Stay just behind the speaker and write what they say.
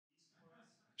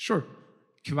Sure.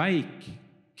 Kveik.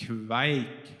 Kveik.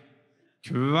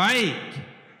 Kveik.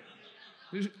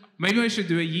 Maybe I should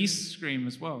do a yeast scream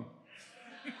as well.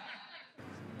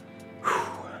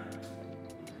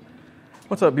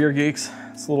 What's up, beer geeks?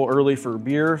 It's a little early for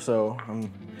beer, so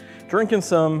I'm drinking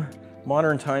some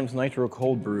Modern Times Nitro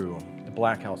Cold Brew, the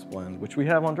Black House blend, which we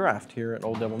have on draft here at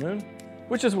Old Devil Moon,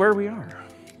 which is where we are.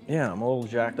 Yeah, I'm a little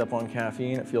jacked up on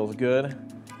caffeine. It feels good.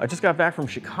 I just got back from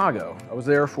Chicago. I was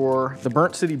there for the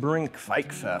Burnt City Brewing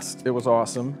Kveikfest. It was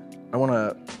awesome. I want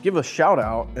to give a shout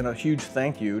out and a huge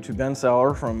thank you to Ben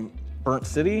Saller from Burnt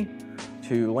City,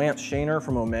 to Lance Shaner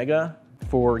from Omega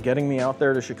for getting me out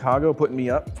there to Chicago, putting me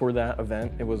up for that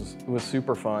event. It was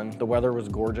super fun. The weather was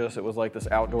gorgeous. It was like this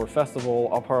outdoor festival.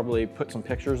 I'll probably put some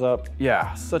pictures up.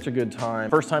 Yeah, such a good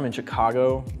time. First time in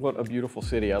Chicago. What a beautiful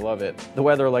city. I love it. The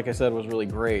weather, like I said, was really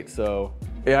great. So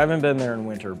yeah, I haven't been there in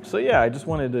winter. So yeah, I just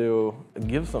wanted to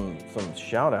give some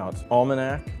shout outs.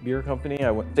 Almanac Beer Company.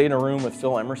 I stayed in a room with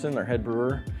Phil Emerson, their head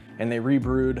brewer, and they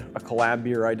rebrewed a collab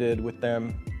beer I did with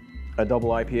them, a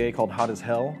double IPA called Hot As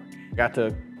Hel. Got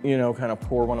to, you know, kind of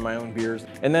pour one of my own beers.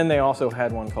 And then they also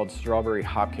had one called Strawberry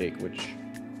Hopcake, which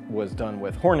was done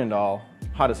with Hornindal.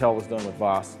 Hot As Hel was done with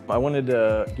Voss. I wanted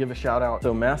to give a shout out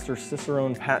to Master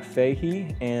Cicerone Pat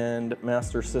Fahey and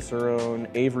Master Cicerone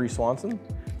Averie Swanson.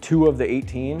 2 of the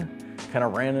 18, kind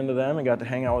of ran into them and got to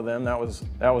hang out with them. That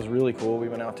was really cool. We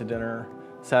went out to dinner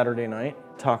Saturday night,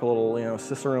 talk a little, you know,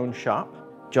 Cicerone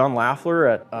shop. John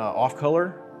Laffler at Off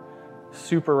Color.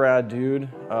 Super rad dude.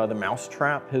 The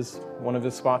Mousetrap, one of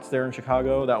his spots there in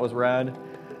Chicago, that was rad.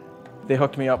 They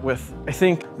hooked me up with, I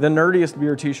think, the nerdiest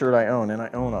beer t-shirt I own, and I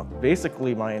own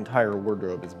basically my entire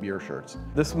wardrobe is beer shirts.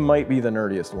 This might be the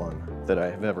nerdiest one that I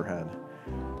have ever had.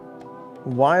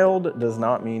 Wild does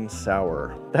not mean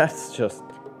sour. That's just,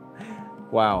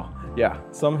 wow. Yeah,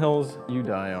 some hills you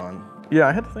die on. Yeah,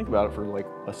 I had to think about it for like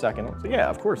a second. So yeah,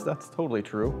 of course, that's totally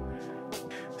true.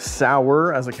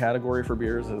 Sour as a category for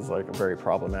beers is like a very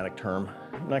problematic term.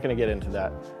 I'm not gonna get into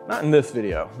that. Not in this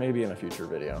video, maybe in a future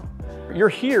video. You're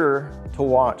here to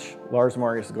watch Lars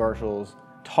Marius Garshol's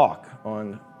talk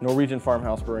on Norwegian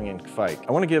farmhouse brewing in Kveik.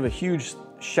 I wanna give a huge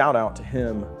shout out to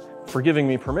him for giving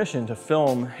me permission to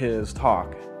film his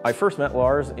talk. I first met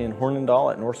Lars in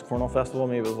Hornindal at Norse Cornell Festival,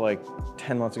 maybe it was like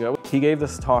 10 months ago. He gave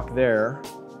this talk there,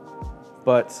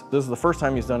 but this is the first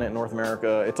time he's done it in North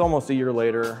America. It's almost a year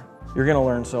later. You're gonna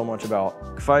learn so much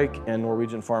about Kveik and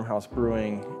Norwegian farmhouse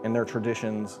brewing and their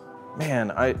traditions.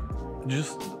 Man,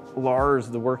 Lars,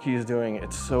 the work he's doing,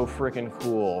 it's so freaking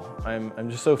cool. I'm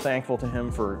just so thankful to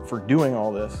him for doing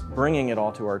all this, bringing it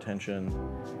all to our attention,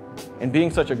 and being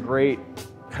such a great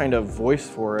kind of voice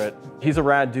for it. He's a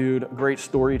rad dude, a great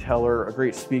storyteller, a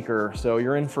great speaker, so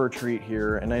you're in for a treat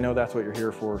here, and I know that's what you're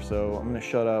here for, so I'm gonna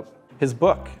shut up. His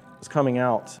book is coming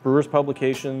out, Brewers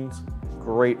Publications,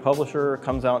 great publisher,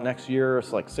 comes out next year,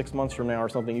 it's like 6 months from now or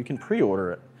something. You can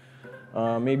pre-order it.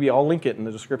 Maybe I'll link it in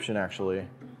the description actually.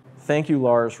 Thank you,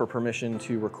 Lars, for permission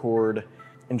to record.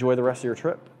 Enjoy the rest of your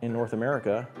trip in North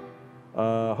America.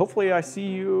 Hopefully I see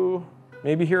you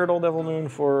maybe here at Old Devil Moon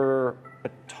for a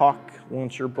talk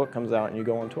once your book comes out and you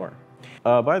go on tour.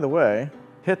 By the way,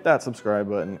 hit that subscribe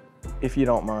button if you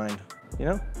don't mind. You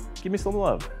know, give me some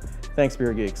love. Thanks,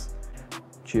 beer geeks.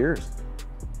 Cheers.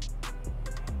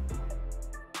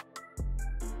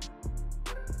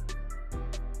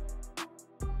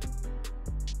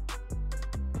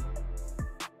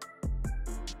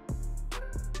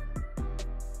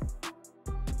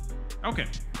 Okay.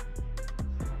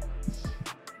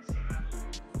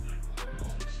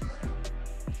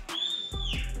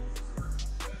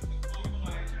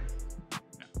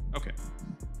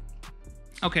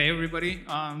 Okay, everybody.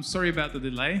 Sorry about the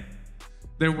delay.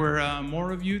 There were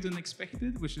more of you than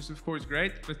expected, which is of course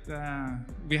great, but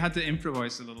we had to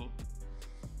improvise a little.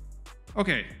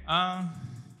 Okay,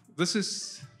 this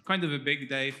is kind of a big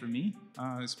day for me.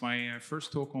 It's my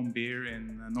first talk on beer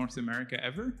in North America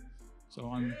ever. So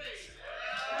I'm...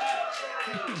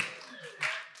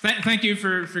 Thank you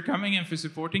for coming and for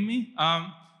supporting me.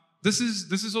 This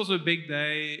is also a big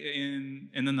day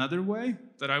in another way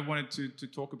that I wanted to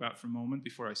talk about for a moment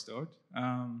before I start.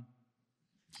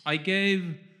 I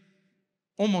gave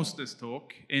almost this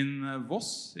talk in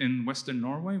Voss in Western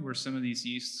Norway, where some of these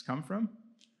yeasts come from.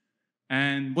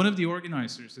 And one of the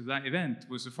organizers of that event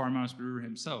was a farmhouse brewer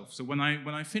himself. So when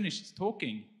I finished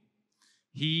talking,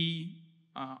 he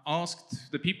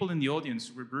asked the people in the audience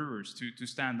who were brewers to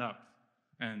stand up,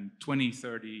 and 20,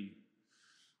 30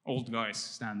 old guys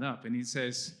stand up, and he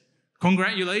says,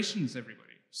 "Congratulations,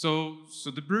 everybody." So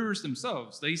the brewers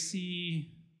themselves, they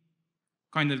see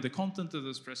kind of the content of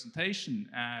this presentation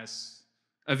as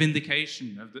a vindication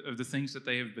of the things that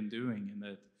they have been doing and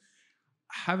that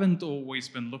haven't always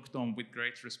been looked on with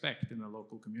great respect in the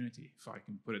local community, if I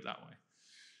can put it that way.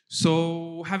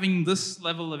 So having this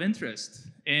level of interest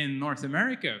in North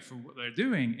America for what they're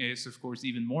doing is, of course,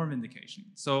 even more vindication.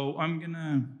 So I'm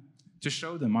gonna, to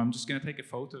show them, I'm just gonna take a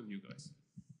photo of you guys.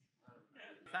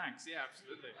 Thanks, yeah,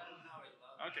 absolutely.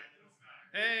 Okay.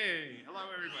 Hey, hello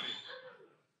everybody.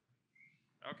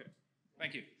 Okay,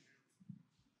 thank you.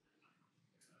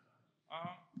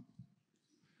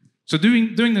 So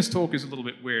doing this talk is a little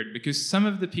bit weird because some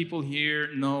of the people here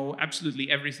know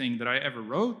absolutely everything that I ever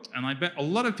wrote, and I bet a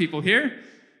lot of people here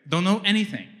don't know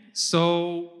anything.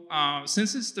 So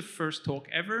since it's the first talk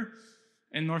ever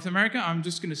in North America, I'm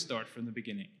just going to start from the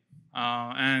beginning.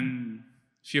 And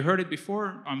if you heard it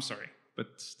before, I'm sorry, but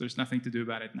there's nothing to do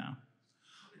about it now.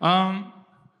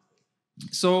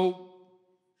 So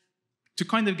to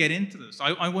kind of get into this,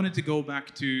 I wanted to go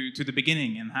back to the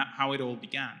beginning and how it all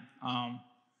began.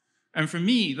 And for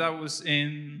me, that was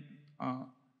in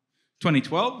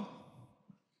 2012,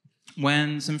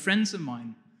 when some friends of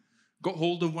mine got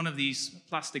hold of one of these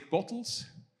plastic bottles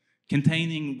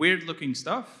containing weird-looking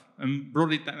stuff and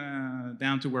brought it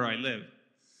down to where I live.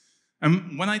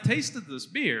 And when I tasted this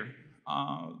beer,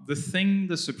 the thing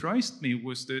that surprised me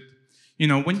was that, you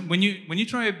know, when you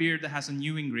try a beer that has a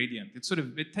new ingredient,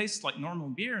 it tastes like normal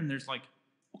beer, and there's like,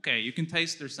 okay, you can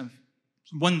taste there's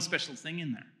one special thing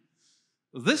in there.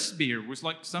 This beer was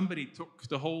like somebody took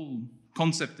the whole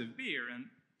concept of beer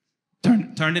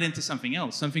and turned it into something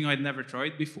else, something I'd never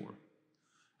tried before.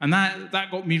 And that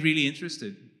got me really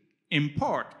interested, in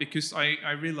part because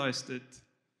I realized that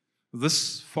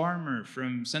this farmer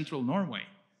from central Norway,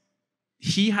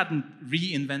 he hadn't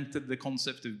reinvented the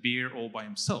concept of beer all by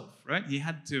himself, right? He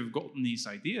had to have gotten these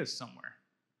ideas somewhere.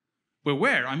 But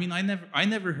where? I mean, I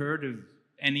never heard of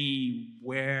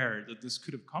anywhere that this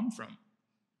could have come from.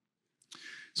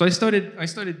 So I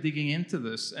started digging into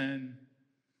this, and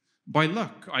by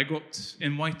luck, I got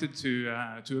invited to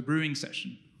a brewing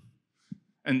session.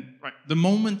 And right, the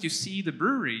moment you see the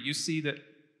brewery, you see that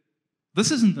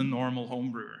this isn't a normal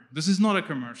home brewer. This is not a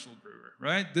commercial brewer,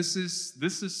 right? This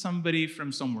is somebody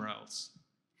from somewhere else.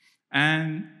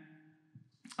 And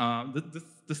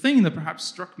the thing that perhaps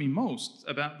struck me most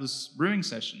about this brewing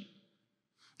session,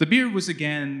 the beer was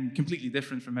again completely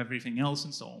different from everything else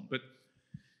and so on, but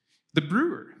the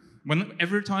brewer,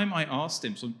 every time I asked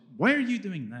him, so why are you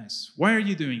doing this? Why are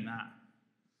you doing that?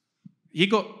 He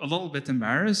got a little bit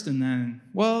embarrassed, and then,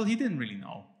 well, he didn't really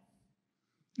know.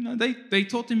 You know, they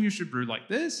taught him you should brew like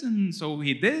this, and so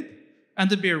he did, and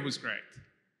the beer was great.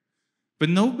 But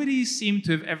nobody seemed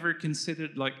to have ever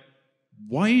considered, like,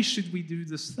 why should we do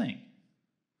this thing?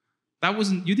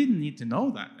 You didn't need to know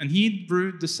that. And he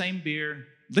brewed the same beer,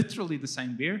 literally the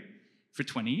same beer, for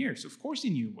 20 years. Of course he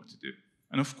knew what to do.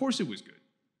 And of course it was good.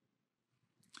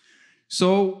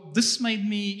 So this made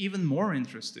me even more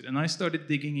interested, and I started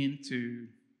digging into,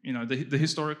 you know, the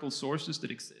historical sources that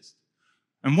exist.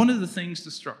 And one of the things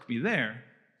that struck me there,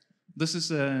 this is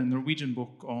a Norwegian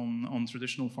book on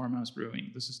traditional farmhouse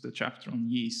brewing. This is the chapter on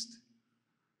yeast.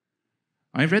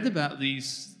 I read about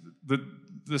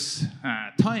this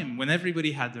time when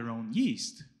everybody had their own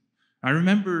yeast. I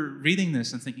remember reading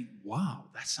this and thinking, wow,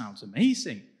 that sounds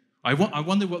amazing. I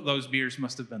wonder what those beers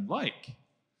must have been like.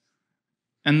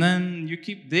 And then you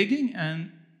keep digging,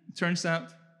 and it turns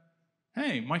out,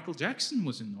 hey, Michael Jackson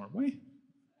was in Norway.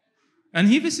 And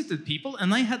he visited people,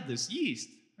 and they had this yeast.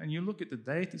 And you look at the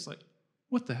date, it's like,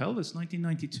 what the hell, it's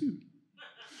 1992.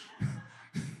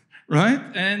 Right?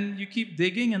 And you keep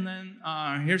digging, and then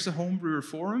here's a homebrewer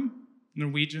forum,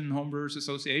 Norwegian Homebrewers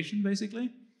Association,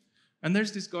 basically. And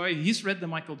there's this guy, he's read the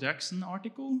Michael Jackson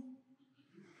article.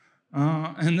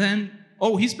 And then,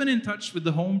 he's been in touch with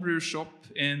the homebrew shop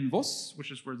in Voss,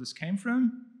 which is where this came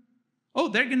from. Oh,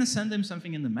 they're going to send him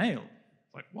something in the mail.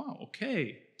 Like, wow,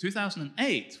 okay,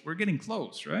 2008, we're getting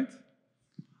close, right?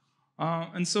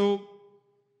 And so,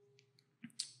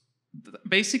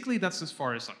 basically, that's as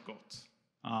far as I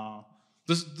got.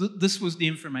 This was the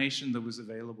information that was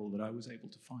available that I was able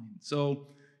to find. So,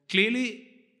 clearly,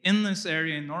 in this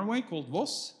area in Norway called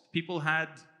Voss, people had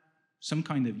some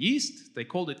kind of yeast. They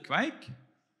called it kveik.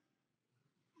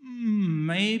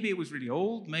 Maybe it was really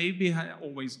old. Maybe it had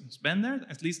always been there.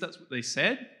 At least that's what they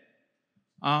said.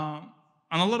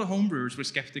 And a lot of homebrewers were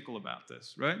skeptical about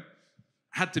this, right?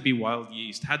 Had to be wild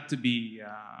yeast, had to be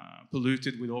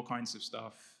polluted with all kinds of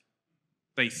stuff,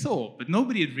 they thought, but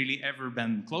nobody had really ever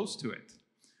been close to it.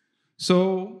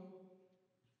 So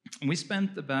we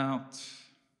spent about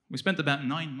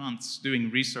 9 months doing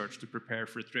research to prepare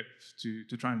for a trip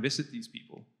to try and visit these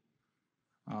people.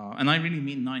 And I really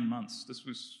mean 9 months.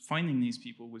 Finding these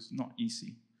people was not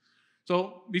easy.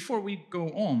 So before we go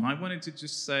on, I wanted to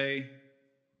just say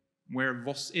where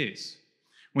Voss is.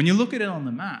 When you look at it on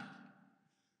the map,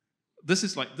 this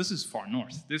is far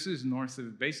north. This is north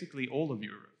of basically all of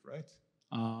Europe, right?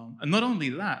 And not only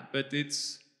that, but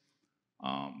it's,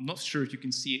 not sure if you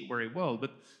can see it very well,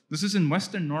 but this is in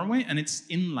Western Norway and it's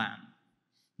inland.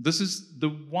 This is the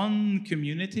one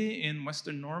community in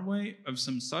Western Norway of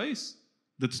some size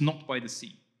that's not by the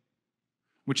sea,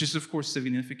 which is of course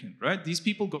significant, right? These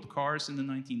people got cars in the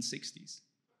 1960s.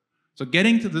 So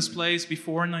getting to this place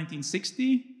before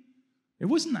 1960, it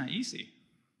wasn't that easy.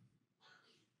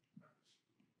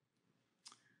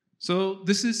 So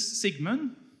this is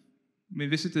Sigmund. We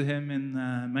visited him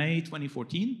in May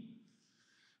 2014.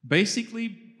 Basically,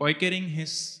 by getting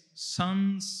his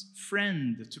son's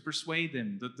friend to persuade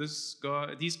him that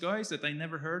these guys that I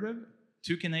never heard of,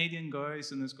 2 Canadian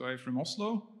guys and this guy from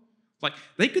Oslo, like,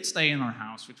 they could stay in our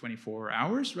house for 24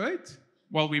 hours, right?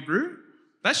 While we brew.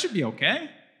 That should be okay.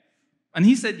 And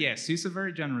he said yes. He's a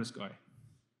very generous guy.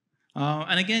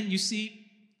 And again, you see,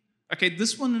 okay,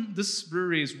 this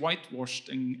brewery is whitewashed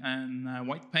and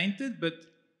white painted, but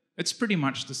it's pretty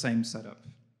much the same setup.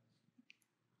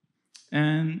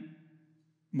 And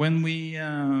when we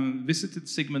visited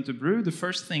Sigmund to brew, the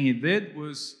first thing he did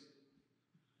was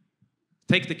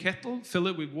take the kettle, fill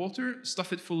it with water,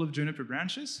 stuff it full of juniper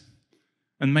branches,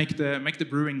 and make the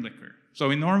brewing liquor.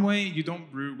 So in Norway, you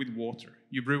don't brew with water.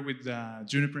 You brew with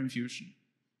juniper infusion.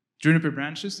 Juniper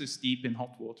branches is steeped in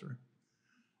hot water.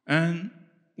 And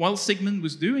while Sigmund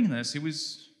was doing this, he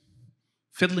was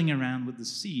fiddling around with the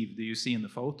sieve that you see in the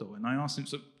photo. And I asked him,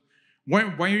 so why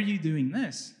are you doing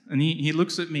this? And he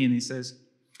looks at me and he says,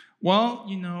 well,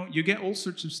 you know, you get all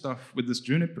sorts of stuff with this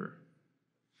juniper,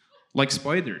 like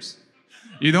spiders.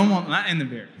 You don't want that in the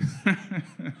beer.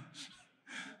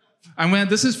 And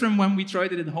this is from when we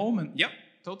tried it at home, and yep,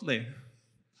 totally.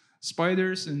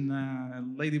 Spiders and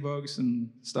ladybugs and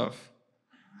stuff.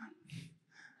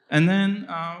 And then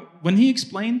when he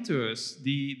explained to us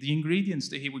the ingredients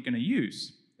that he was going to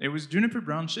use, it was juniper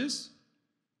branches,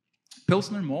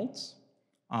 Pilsner malts,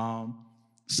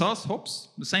 Saaz hops,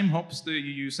 the same hops that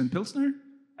you use in Pilsner,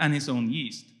 and his own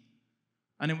yeast.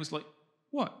 And it was like,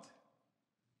 what?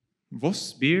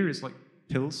 Voss beer is like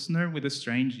Pilsner with a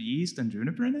strange yeast and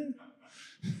juniper in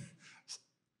it?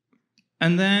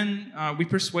 And then we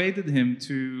persuaded him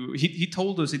to, he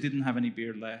told us he didn't have any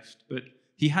beer left, but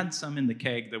he had some in the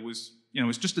keg that was, you know, it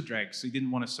was just a dreg, so he didn't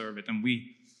want to serve it, and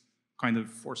we kind of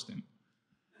forced him.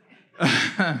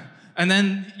 And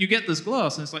then you get this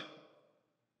glass, and it's like,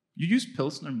 you use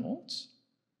Pilsner malts?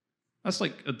 That's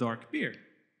like a dark beer.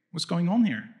 What's going on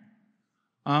here?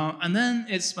 And then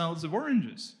it smells of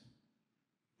oranges.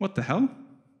 What the hell?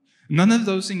 None of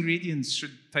those ingredients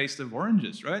should taste of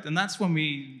oranges, right? And that's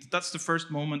the first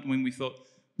moment when we thought,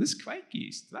 this kveik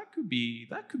yeast, that could be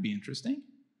interesting.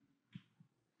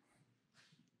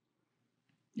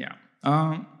 Yeah.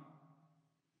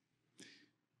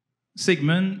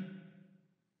 Sigmund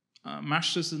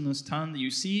mashes in his tun.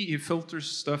 You see, he filters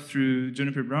stuff through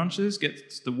juniper branches,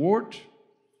 gets the wort,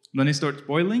 then he starts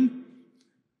boiling.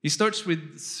 He starts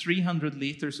with 300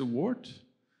 liters of wort,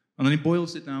 and then he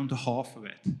boils it down to half of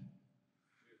it.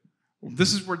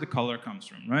 This is where the color comes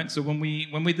from, right? So when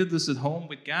we did this at home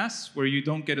with gas, where you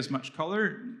don't get as much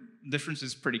color, the difference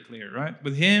is pretty clear, right?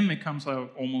 With him, it comes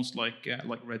out almost like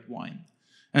red wine.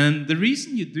 And the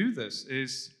reason you do this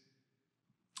is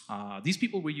these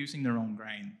people were using their own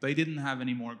grain. They didn't have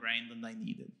any more grain than they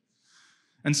needed.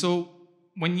 And so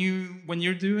when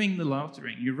you're doing the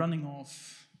lautering, you're running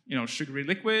off, you know, sugary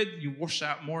liquid, you wash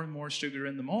out more and more sugar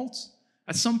in the malts.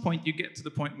 At some point, you get to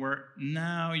the point where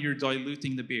now you're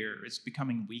diluting the beer. It's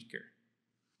becoming weaker.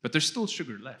 But there's still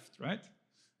sugar left, right?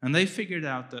 And they figured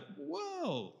out that,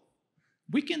 whoa,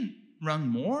 we can run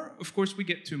more. Of course, we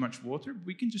get too much water, but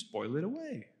we can just boil it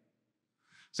away.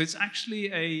 So it's actually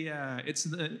it's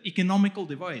an economical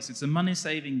device. It's a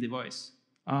money-saving device.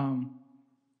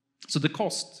 So the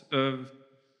cost of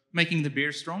making the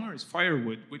beer stronger is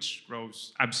firewood, which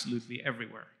grows absolutely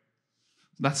everywhere.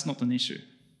 That's not an issue.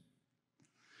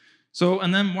 So,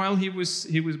 and then while he was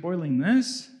boiling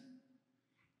this,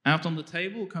 out on the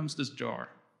table comes this jar,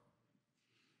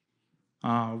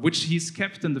 which he's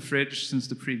kept in the fridge since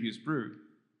the previous brew.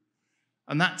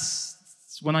 And that's,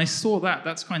 when I saw that,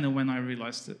 that's kind of when I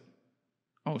realized that,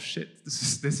 oh shit,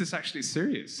 this is actually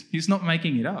serious. He's not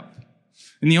making it up.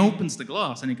 And he opens the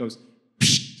glass and he goes,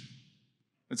 psh!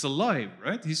 It's alive,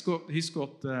 right? He's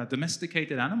got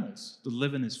domesticated animals that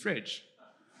live in his fridge.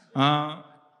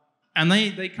 And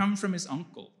they come from his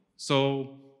uncle.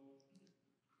 So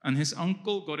And his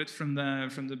uncle got it from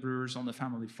the brewers on the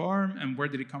family farm. And where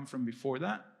did it come from before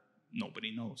that?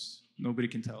 Nobody knows. Nobody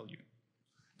can tell you.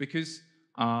 Because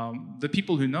the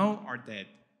people who know are dead,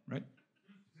 right?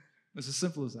 It's as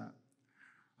simple as that.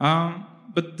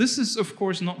 But this is, of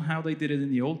course, not how they did it in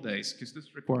the old days, because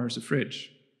this requires a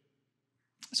fridge.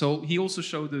 So he also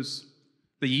showed us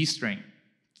the yeast strain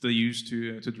they used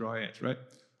to dry it, right?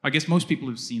 I guess most people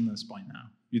have seen this by now.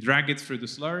 You drag it through the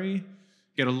slurry,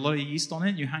 get a lot of yeast on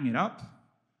it, you hang it up,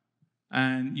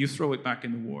 and you throw it back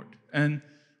in the wort. And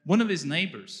one of his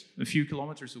neighbors, a few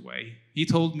kilometers away, he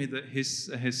told me that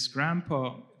his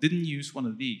grandpa didn't use one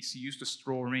of these. He used a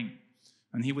straw ring.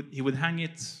 And he would hang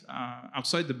it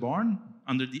outside the barn,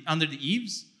 under the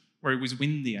eaves, where it was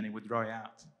windy and it would dry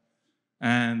out.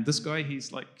 And this guy,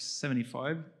 he's like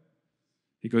 75.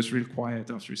 He goes real quiet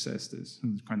after he says this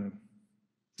and kind of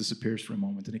disappears for a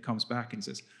moment. And he comes back and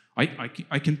says, I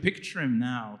can picture him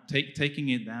now taking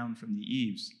it down from the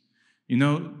eaves. You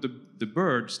know, the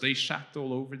birds, they shat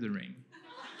all over the ring.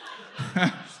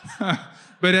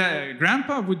 But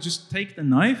Grandpa would just take the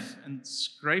knife and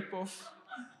scrape off.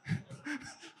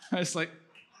 I was like,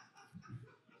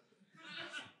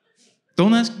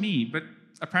 don't ask me, but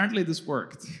apparently this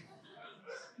worked.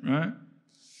 Right?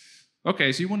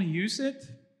 Okay, so you want to use it?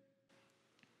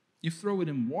 You throw it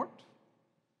in wort.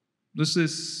 This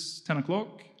is 10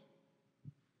 o'clock.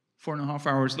 4.5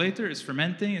 hours later, it's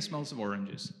fermenting, it smells of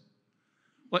oranges.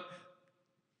 Like,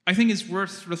 I think it's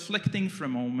worth reflecting for a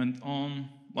moment on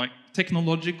like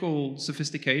technological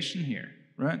sophistication here,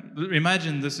 right?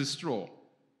 Imagine this is straw.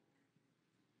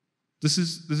 This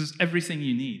is everything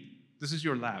you need. This is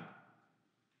your lab.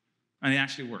 And it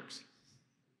actually works.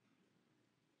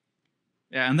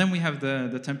 Yeah, and then we have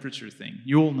the temperature thing.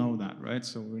 You all know that, right?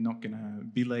 So we're not going to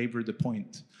belabor the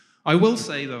point. I will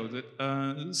say, though,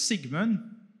 that Sigmund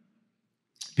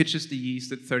pitches the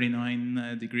yeast at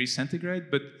 39 degrees centigrade,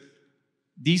 but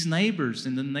these neighbors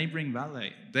in the neighboring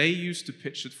valley, they used to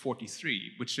pitch at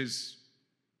 43, which is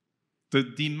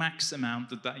the max amount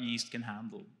that yeast can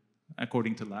handle,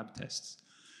 according to lab tests.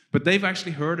 But they've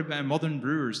actually heard about modern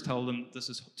brewers tell them this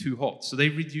is too hot, so they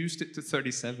reduced it to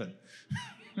 37,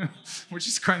 which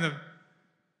is kind of,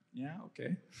 yeah,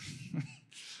 okay.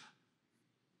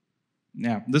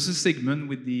 Yeah, this is Sigmund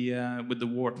with the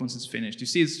wort once it's finished. You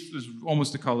see, it's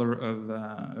almost the color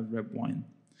of red wine.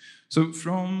 So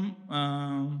from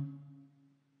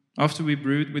after we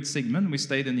brewed with Sigmund, we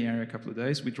stayed in the area a couple of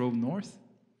days. We drove north.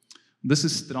 This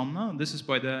is Stranda. This is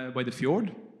by the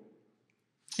fjord.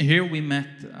 Here we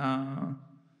met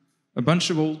a bunch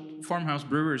of old farmhouse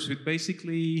brewers who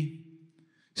basically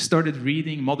started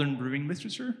reading modern brewing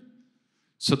literature.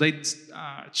 So they'd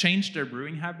changed their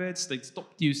brewing habits. They'd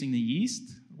stopped using the yeast,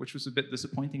 which was a bit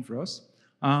disappointing for us.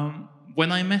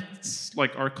 When I met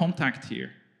like our contact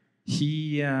here,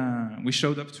 we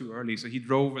showed up too early, so he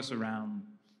drove us around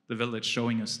the village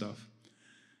showing us stuff.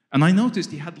 And I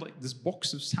noticed he had like this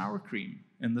box of sour cream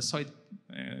in the side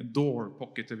door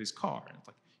pocket of his car. It's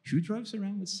like, who drives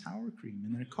around with sour cream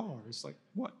in their car? It's like,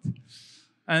 what?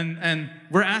 And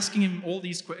we're asking him all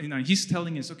these questions. He's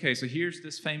telling us, okay, so here's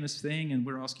this famous thing, and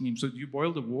we're asking him, so do you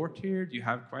boil the wort here? Do you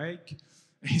have kveik?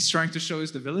 He's trying to show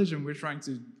us the village, and we're trying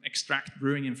to extract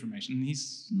brewing information, and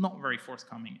he's not very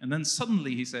forthcoming. And then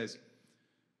suddenly he says,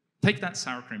 take that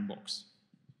sour cream box,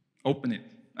 open it,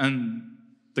 and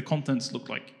the contents look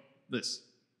like this.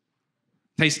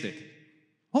 Taste it.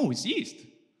 Oh, it's yeast.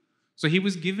 So he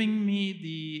was giving me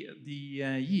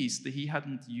the yeast that he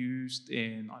hadn't used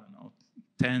in, I don't know,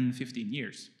 10, 15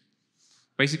 years,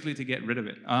 basically to get rid of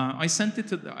it. I sent it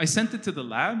to the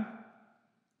lab,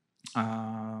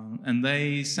 and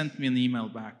they sent me an email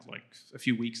back like a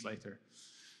few weeks later.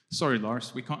 Sorry,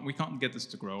 Lars, we can't get this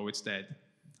to grow. It's dead.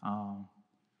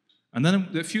 And then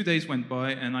a few days went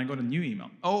by, and I got a new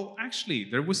email. Oh, actually,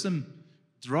 there was some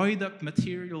dried up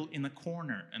material in a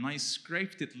corner, and I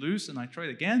scraped it loose, and I tried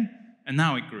again, and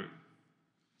now it grew.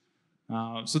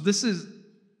 So this is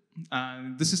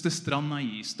the Stranda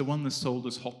yeast, the one that sold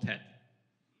us Hot As Hel.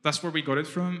 That's where we got it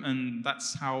from, and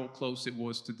that's how close it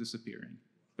was to disappearing,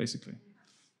 basically.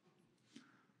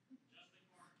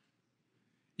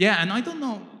 Yeah, and I don't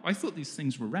know, I thought these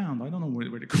things were round. I don't know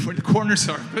where the corners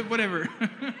are, but whatever.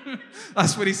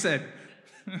 That's what he said.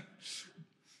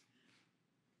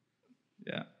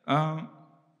 Yeah.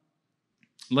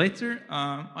 Later,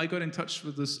 I got in touch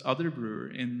with this other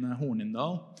brewer in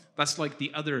Hornindal. That's like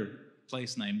the other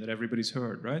place name that everybody's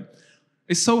heard, right?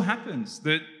 It so happens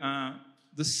that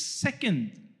the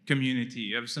second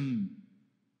community of some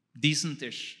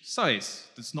decent-ish size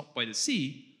that's not by the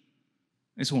sea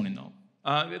is Hornindal.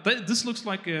 This looks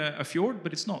like a fjord,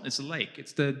 but it's not. It's a lake.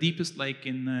 It's the deepest lake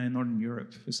in Northern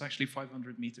Europe. It's actually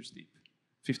 500 meters deep,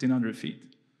 1,500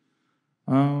 feet.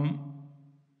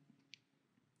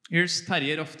 Here's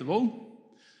Terje Raftevold.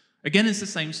 Again, it's the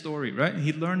same story, right?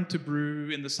 He learned to brew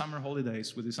in the summer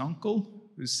holidays with his uncle,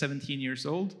 who's 17 years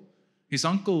old. His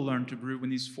uncle learned to brew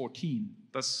when he's 14.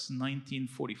 That's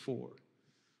 1944.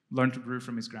 Learned to brew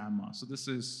from his grandma. So this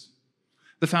is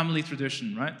the family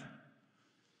tradition, right?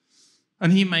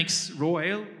 And he makes raw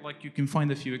ale, like you can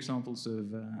find a few examples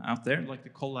of out there, like the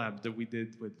collab that we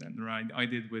did with, I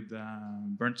did with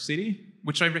Burnt City,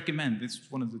 which I recommend.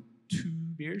 It's one of the 2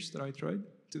 beers that I tried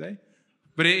today.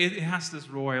 But it has this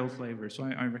raw ale flavor, so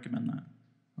I recommend that.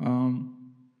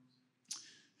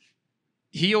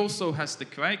 He also has the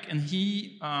kveik, and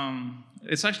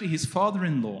it's actually his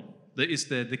father-in-law that is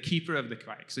the keeper of the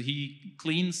kveik. So he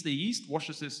cleans the yeast,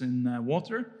 washes this in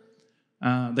water,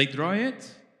 they dry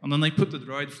it, and then they put the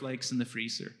dried flakes in the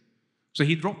freezer. So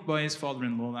he dropped by his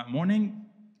father-in-law that morning,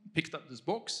 picked up this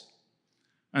box,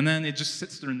 and then it just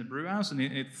sits there in the brew house, and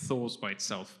it thaws by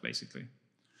itself, basically.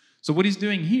 So what he's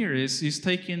doing here is he's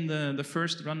taking the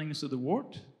first runnings of the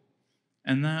wort,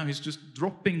 and now he's just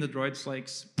dropping the dried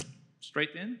flakes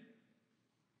straight in.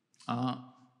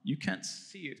 You can't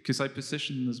see it because I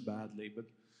positioned this badly, but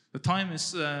the time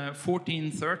is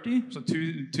 14:30, so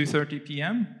 2:30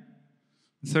 p.m.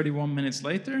 31 minutes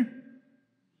later,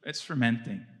 it's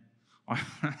fermenting.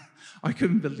 I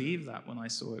couldn't believe that when I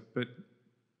saw it, but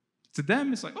to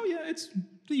them it's like, oh yeah,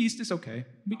 the yeast is okay.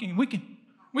 We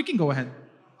can go ahead.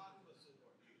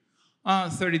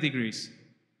 30 degrees.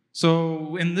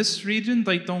 So in this region,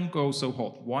 they don't go so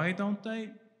hot. Why don't they?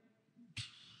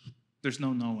 There's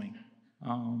no knowing.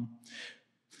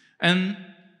 And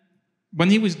when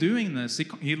he was doing this,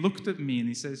 he looked at me and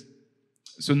he says,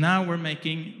 so now we're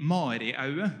making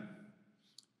mariaue.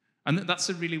 And that's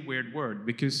a really weird word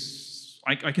because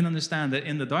I can understand that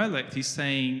in the dialect he's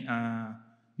saying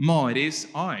Mari's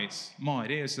eyes.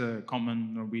 Mari is a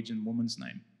common Norwegian woman's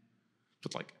name.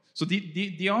 But like, so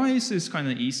the eyes is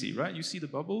kind of easy, right? You see the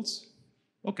bubbles,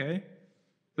 okay.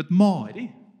 But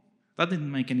Mari, that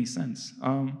didn't make any sense.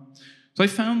 So I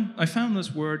found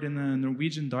this word in a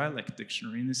Norwegian dialect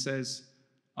dictionary, and it says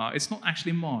it's not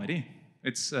actually Mari,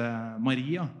 it's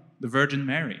Maria, the Virgin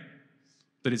Mary,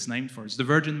 that it's named for. It's the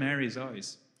Virgin Mary's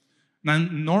eyes. Now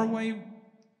Norway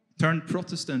turned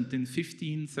Protestant in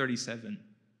 1537.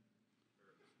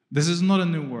 This is not a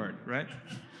new word, right?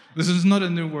 This is not a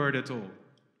new word at all.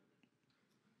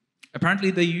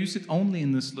 Apparently they use it only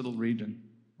in this little region.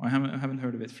 I haven't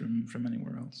heard of it from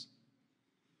anywhere else.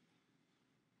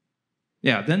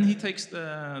 Yeah, then he takes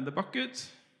the bucket,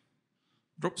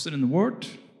 drops it in the wort.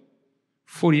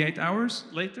 48 hours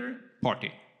later,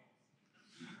 party.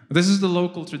 This is the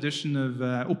local tradition of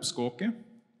oppskåke,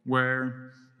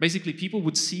 where basically people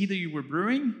would see that you were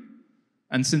brewing,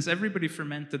 and since everybody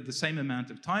fermented the same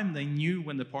amount of time, they knew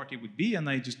when the party would be, and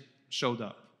they just showed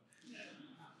up.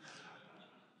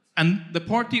 And the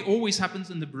party always happens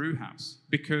in the brew house,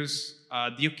 because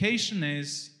the occasion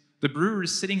is the brewer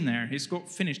is sitting there, he's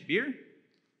got finished beer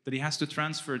that he has to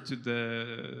transfer to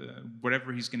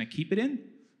whatever he's going to keep it in.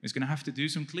 He's going to have to do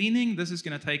some cleaning. This is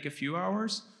going to take a few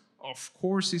hours. Of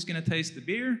course, he's going to taste the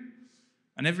beer.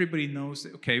 And everybody knows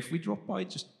that, okay, if we drop by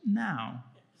just now,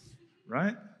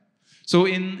 right? So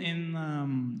in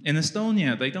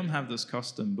Estonia, they don't have this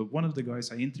custom, but one of the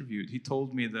guys I interviewed, he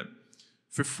told me that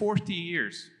for 40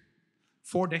 years,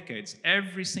 4 decades,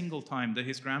 every single time that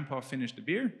his grandpa finished the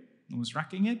beer and was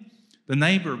racking it, the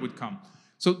neighbor would come.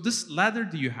 So this ladder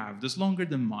do you have? This longer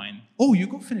than mine. Oh, you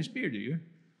got finished beer, do you?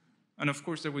 And of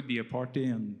course, there would be a party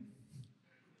and,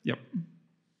 yep.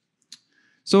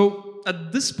 So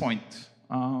at this point,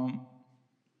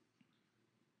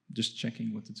 just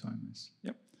checking what the time is.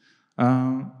 Yep.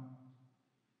 I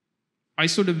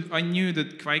knew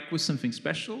that kveik was something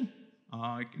special.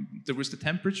 There was the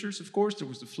temperatures, of course, there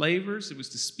was the flavors, there was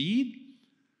the speed,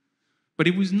 but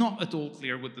it was not at all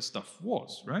clear what the stuff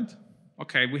was, right?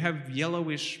 Okay, we have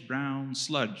yellowish brown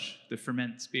sludge that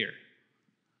ferments beer.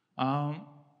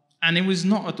 And it was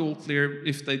not at all clear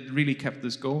if they really kept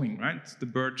this going, right? The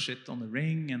bird shit on the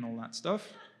ring and all that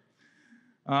stuff.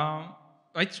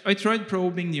 I tried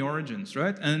probing the origins,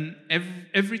 right? And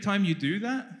every time you do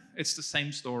that, it's the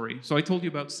same story. So I told you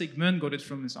about Sigmund, got it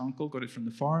from his uncle, got it from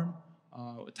the farm.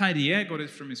 Terje got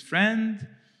it from his friend.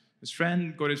 His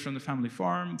friend got it from the family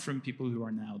farm, from people who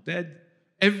are now dead.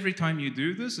 Every time you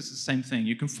do this, it's the same thing.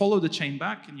 You can follow the chain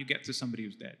back and you get to somebody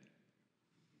who's dead.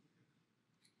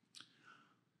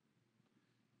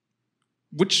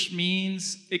 which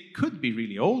means it could be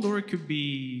really old or it could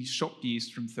be shop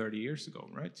yeast from 30 years ago,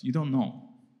 right? You don't know.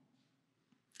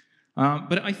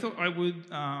 But I thought I would,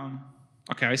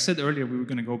 okay, I said earlier we were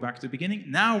going to go back to the beginning.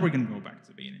 Now we're going to go back to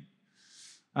the beginning.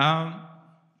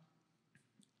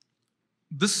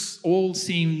 This all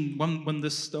seemed, when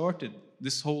this started,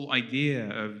 this whole idea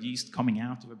of yeast coming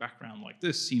out of a background like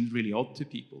this seemed really odd to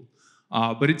people.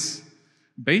 But it's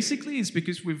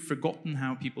because we've forgotten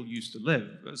how people used to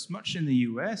live, as much in the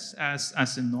US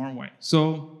as in Norway.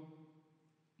 So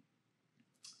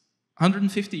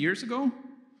 150 years ago,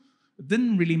 it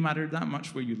didn't really matter that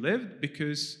much where you lived,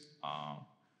 because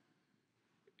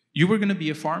you were going to be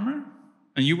a farmer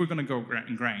and you were going to grow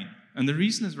grain. And the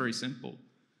reason is very simple.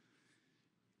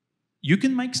 You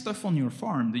can make stuff on your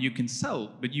farm that you can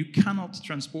sell, but you cannot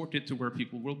transport it to where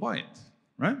people will buy it,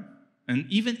 right? And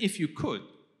even if you could,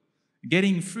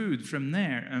 getting food from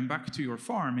there and back to your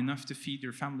farm enough to feed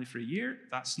your family for a year,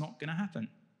 that's not going to happen.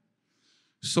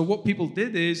 So what people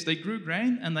did is they grew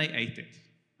grain and they ate it.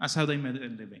 That's how they made a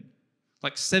living.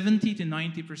 Like 70 to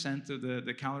 90% of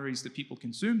the calories that people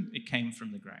consumed, it came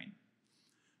from the grain.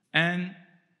 And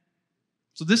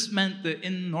so this meant that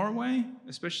in Norway,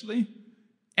 especially,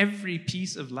 every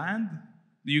piece of land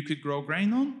that you could grow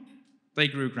grain on, they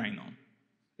grew grain on.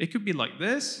 It could be like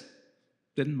this,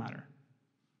 didn't matter.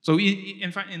 So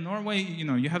in fact, in Norway,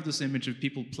 you have this image of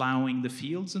people plowing the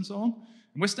fields and so on.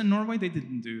 In Western Norway, they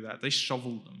didn't do that. They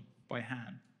shoveled them by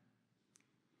hand.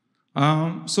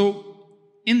 So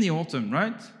in the autumn,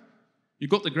 right? You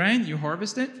got the grain, you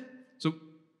harvest it. So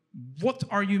what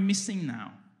are you missing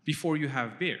now before you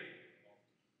have beer?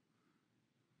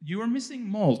 You are missing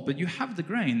malt, but you have the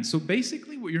grain. So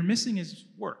basically what you're missing is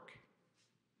work,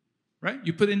 right?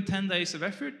 You put in 10 days of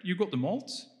effort, you got the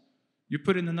malt. You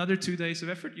put in another 2 days of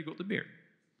effort, you got the beer.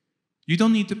 You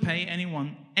don't need to pay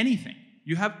anyone anything.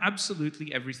 You have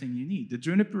absolutely everything you need. The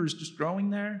juniper is just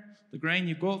growing there. The grain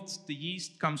you got, the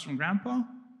yeast comes from grandpa.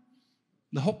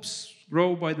 The hops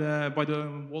grow by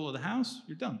the wall of the house.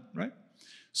 You're done, right?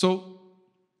 So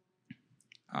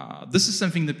this is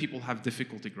something that people have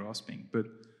difficulty grasping. But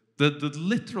the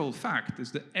literal fact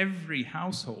is that every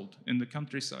household in the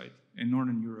countryside in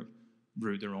Northern Europe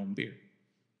brewed their own beer.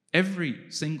 Every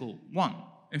single one.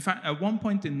 In fact, at one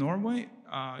point in Norway,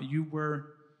 you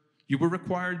were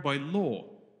required by law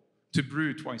to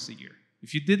brew twice a year.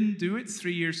 If you didn't do it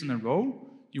 3 years in a row,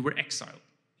 you were exiled.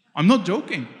 I'm not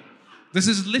joking. This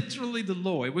is literally the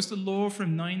law. It was the law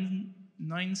from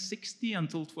 960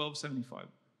 until 1275.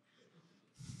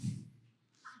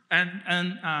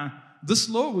 And this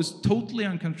law was totally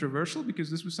uncontroversial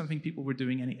because this was something people were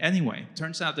doing anyway.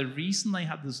 Turns out the reason they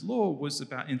had this law was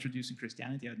about introducing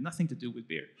Christianity. It had nothing to do with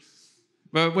beer.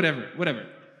 But whatever.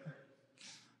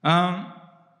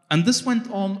 And this went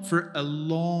on for a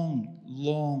long,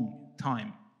 long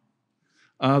time.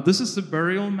 This is the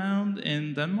burial mound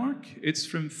in Denmark. It's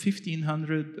from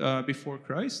 1500 before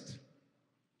Christ.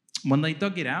 When they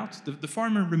dug it out, the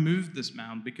farmer removed this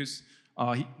mound because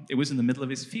it was in the middle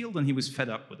of his field and he was fed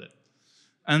up with it.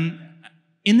 And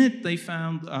in it, they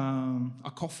found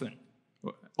a coffin,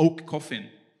 oak coffin,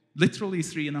 literally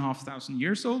 3,500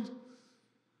 years old.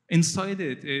 Inside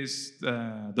it is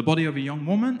the body of a young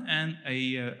woman and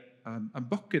a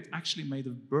bucket actually made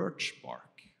of birch bark.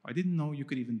 I didn't know you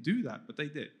could even do that, but they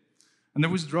did. And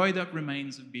there was dried up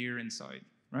remains of beer inside,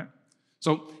 right?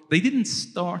 So they didn't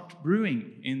start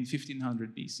brewing in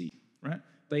 1500 BC, right?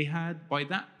 They had, by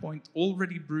that point,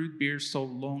 already brewed beer so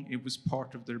long it was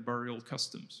part of their burial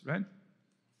customs, right?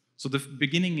 So the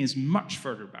beginning is much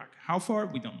further back. How far?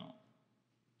 We don't know.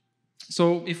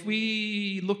 So if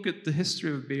we look at the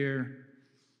history of beer,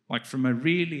 like from a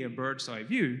bird's eye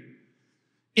view,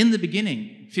 in the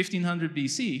beginning, 1500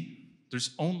 BC,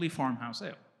 there's only farmhouse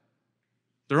ale.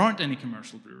 There aren't any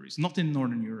commercial breweries, not in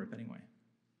Northern Europe anyway,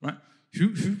 right?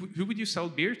 Who would you sell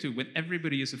beer to when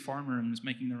everybody is a farmer and is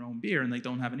making their own beer and they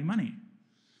don't have any money,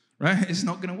 right? It's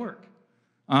not going to work.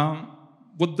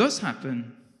 What does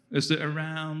happen is that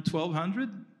around 1200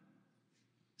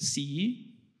 CE,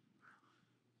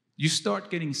 you start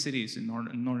getting cities in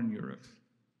Northern Europe.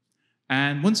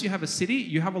 And once you have a city,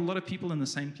 you have a lot of people in the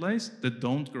same place that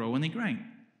don't grow any grain.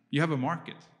 You have a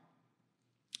market.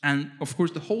 And of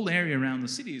course, the whole area around the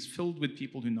city is filled with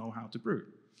people who know how to brew.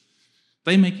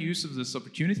 They make use of this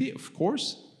opportunity, of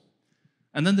course.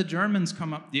 And then the Germans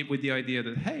come up with the idea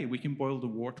that, hey, we can boil the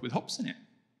wort with hops in it,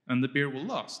 and the beer will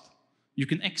last. You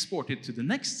can export it to the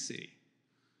next city.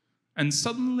 And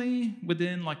suddenly,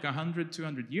 within like 100,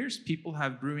 200 years, people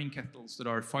have brewing kettles that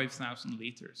are 5,000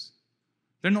 liters.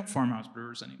 They're not farmhouse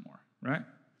brewers anymore, right?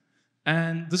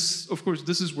 And this, of course,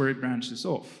 this is where it branches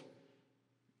off.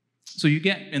 So you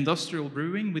get industrial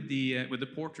brewing with the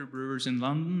porter brewers in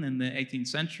London in the 18th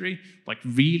century, like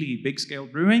really big-scale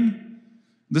brewing.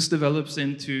 This develops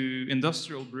into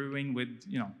industrial brewing with,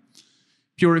 you know,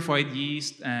 purified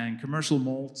yeast and commercial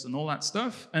malts and all that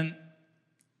stuff. And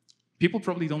people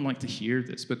probably don't like to hear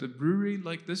this, but a brewery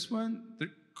like this one, they're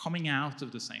coming out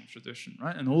of the same tradition,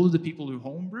 right? And all of the people who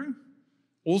homebrew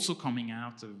also coming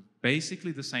out of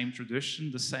basically the same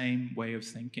tradition, the same way of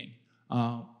thinking.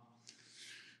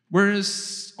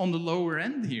 Whereas on the lower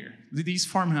end here, these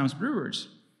farmhouse brewers,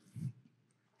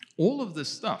 all of this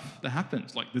stuff that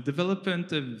happens, like the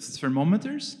development of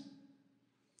thermometers,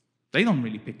 they don't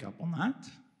really pick up on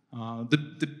that.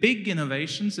 The big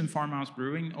innovations in farmhouse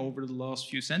brewing over the last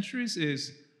few centuries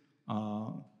is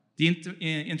the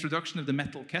introduction of the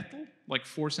metal kettle, like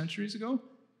 4 centuries ago,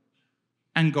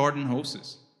 and garden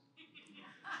hoses.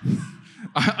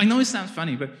 I know it sounds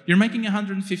funny, but you're making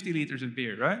 150 liters of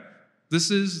beer, right? This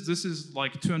is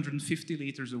like 250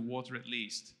 liters of water at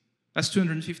least. That's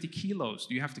 250 kilos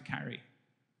you have to carry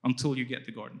until you get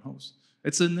the garden hose.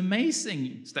 It's an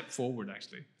amazing step forward,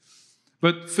 actually.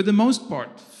 But for the most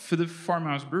part, for the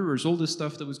farmhouse brewers, all the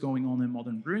stuff that was going on in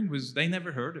modern brewing was they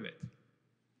never heard of it.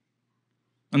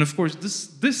 And of course,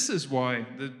 this is why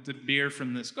the beer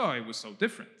from this guy was so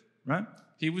different, right?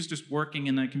 He was just working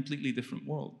in a completely different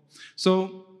world.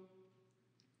 So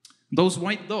those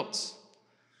white dots,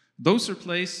 those are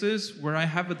places where I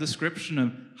have a description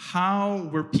of how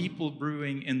were people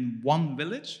brewing in one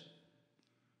village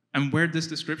and where this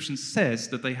description says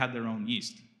that they had their own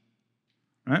yeast.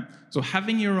 Right? So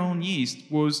having your own yeast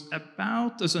was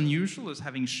about as unusual as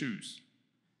having shoes.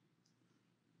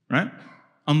 Right?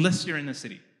 Unless you're in a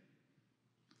city.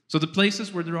 So the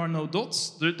places where there are no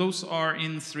dots, those are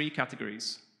in 3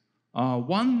 categories.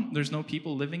 1, there's no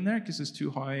people living there because it's too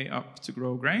high up to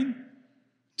grow grain.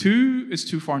 2, it's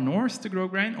too far north to grow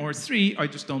grain. Or 3, I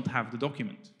just don't have the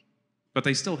document. But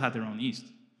they still had their own yeast.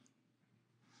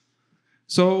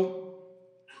 So,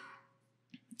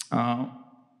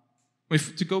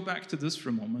 to go back to this for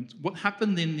a moment, what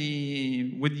happened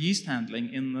with yeast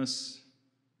handling in this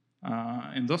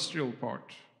industrial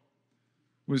part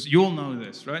was, you all know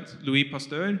this, right? Louis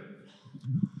Pasteur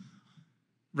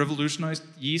revolutionized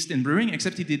yeast in brewing,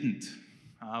 except he didn't.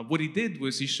 What he did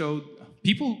was he showed,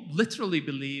 people literally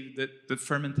believed that the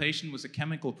fermentation was a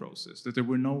chemical process, that there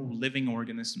were no living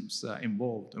organisms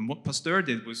involved. And what Pasteur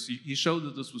did was he showed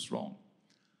that this was wrong.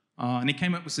 And he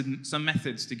came up with some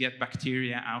methods to get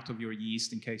bacteria out of your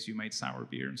yeast in case you made sour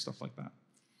beer and stuff like that.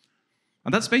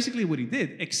 And that's basically what he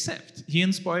did, except he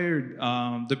inspired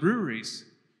the breweries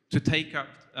to take up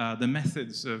the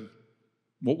methods of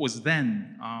what was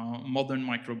then modern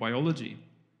microbiology.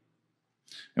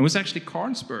 It was actually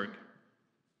Carlsberg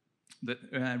that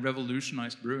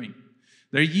revolutionized brewing.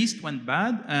 Their yeast went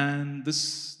bad, and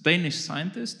this Danish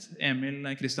scientist,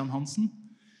 Emil Christian Hansen,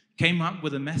 came up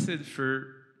with a method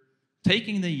for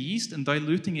taking the yeast and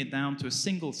diluting it down to a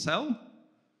single cell.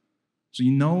 So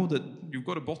you know that you've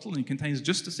got a bottle and it contains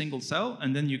just a single cell,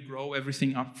 and then you grow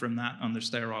everything up from that under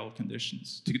sterile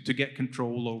conditions to get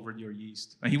control over your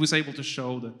yeast. And he was able to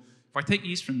show that if I take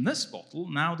yeast from this bottle,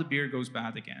 now the beer goes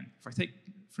bad again. If I take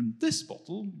from this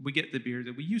bottle, we get the beer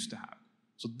that we used to have.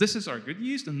 So this is our good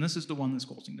yeast, and this is the one that's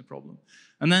causing the problem.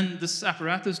 And then this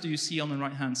apparatus that you see on the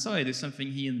right-hand side is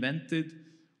something he invented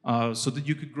so that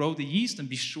you could grow the yeast and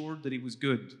be sure that it was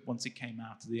good once it came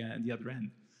out to the other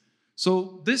end.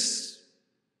 So this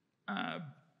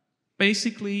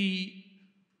basically,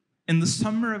 in the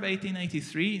summer of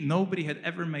 1883, nobody had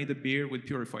ever made a beer with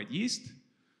purified yeast.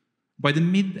 By the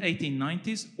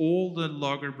mid-1890s, all the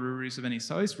lager breweries of any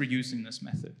size were using this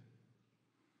method.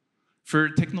 For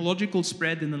technological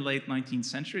spread in the late 19th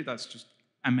century, that's just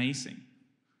amazing.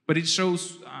 But it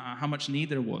shows how much need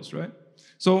there was, right?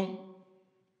 So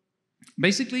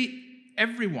basically,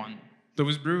 everyone that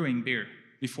was brewing beer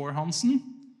before Hansen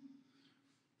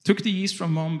took the yeast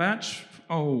from one batch.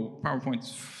 Oh, PowerPoint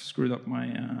screwed up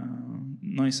my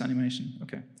nice animation.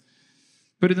 Okay.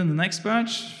 Put it in the next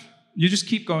batch. You just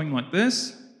keep going like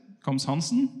this. Comes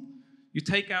Hansen. You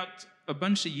take out a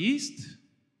bunch of yeast.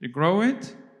 You grow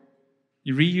it.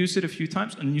 You reuse it a few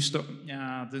times, and you start.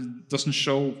 Yeah, this doesn't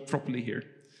show properly here.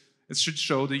 It should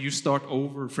show that you start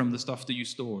over from the stuff that you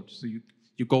stored. So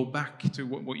you go back to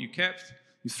what you kept.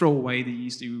 You throw away the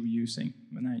yeast you were using.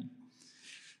 But now,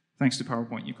 thanks to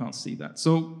PowerPoint, you can't see that.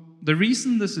 So the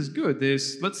reason this is good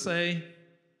is, let's say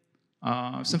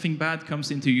something bad comes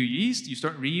into your yeast. You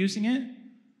start reusing it.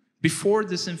 Before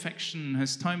this infection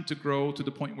has time to grow to the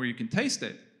point where you can taste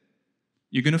it,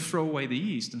 you're going to throw away the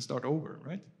yeast and start over,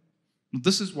 right?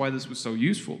 This is why this was so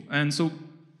useful. And so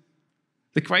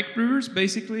The kveik brewers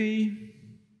basically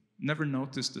never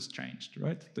noticed this changed,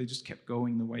 right? They just kept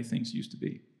going the way things used to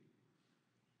be.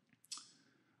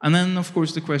 And then, of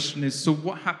course, the question is, so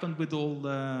what happened with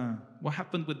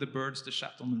the birds that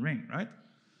shat on the ring, right?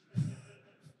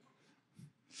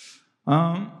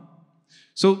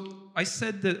 So I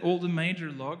said that all the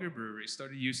major lager breweries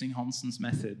started using Hansen's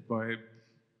method by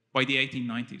the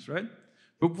 1890s, right?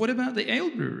 But what about the ale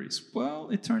breweries?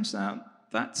 Well, it turns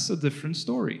out that's a different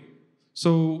story.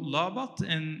 So Labatt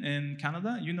in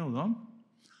Canada, you know them,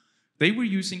 they were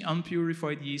using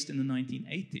unpurified yeast in the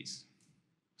 1980s.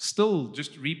 Still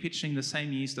just repitching the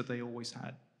same yeast that they always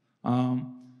had.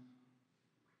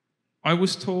 I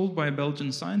was told by a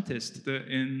Belgian scientist that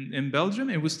in Belgium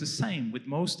it was the same with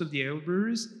most of the ale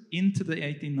breweries into the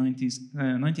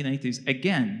 1980s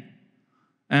again.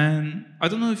 And I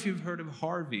don't know if you've heard of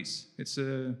Harvey's. It's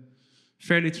a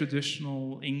fairly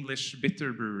traditional English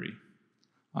bitter brewery.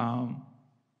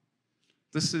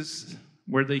 This is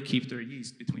where they keep their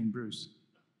yeast between brews.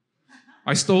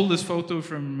 I stole this photo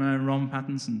from Ron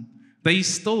Pattinson. They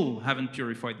still haven't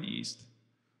purified the yeast.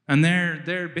 And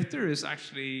their bitter is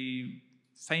actually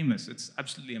famous. It's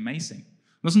absolutely amazing.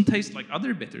 It doesn't taste like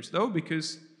other bitters, though,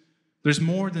 because there's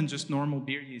more than just normal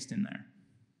beer yeast in there.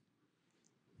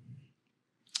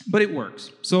 But it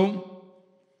works. So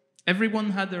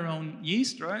everyone had their own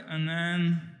yeast, right? And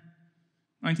then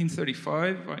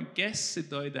 1935, I guess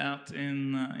it died out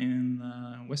in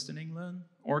Western England.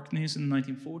 Orkneys in the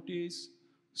 1940s.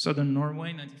 Southern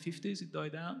Norway, 1950s, it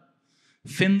died out.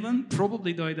 Finland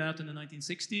probably died out in the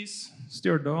 1960s.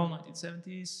 Stjørdal,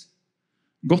 1970s.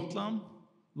 Gotland,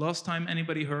 last time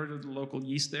anybody heard of the local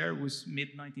yeast there was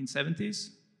mid-1970s.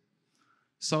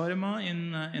 Saaremaa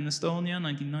in Estonia,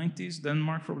 1990s.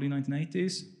 Denmark, probably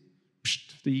 1980s.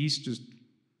 Psst, the yeast just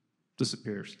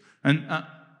disappears. And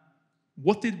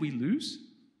what did we lose?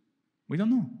 We don't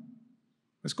know.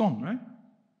 It's gone, right?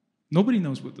 Nobody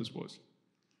knows what this was.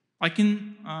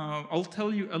 I'll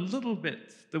tell you a little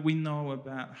bit that we know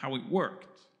about how it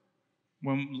worked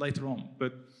later on,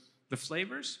 but the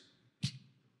flavors,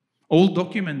 old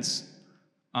documents,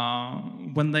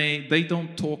 when they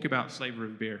don't talk about flavor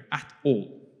of beer at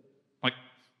all. Like,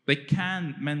 they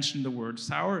can mention the word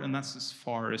sour, and that's as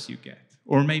far as you get,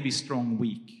 or maybe strong,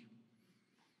 weak.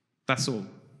 That's all.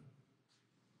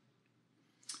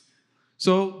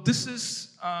 So this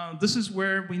is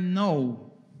where we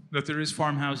know that there is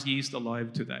farmhouse yeast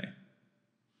alive today.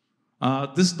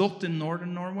 This dot in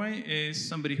northern Norway is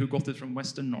somebody who got it from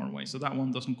western Norway, so that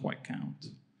one doesn't quite count.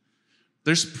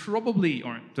 There's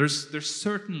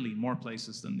certainly more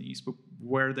places than these, but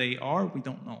where they are, we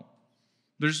don't know.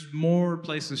 There's more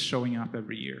places showing up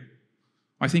every year.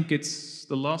 I think it's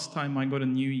the last time I got a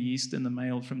new yeast in the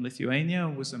mail from Lithuania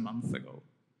was a month ago.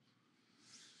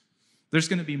 There's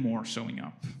going to be more showing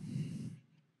up.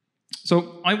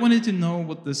 So I wanted to know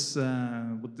what this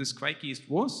kveik yeast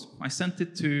was. I sent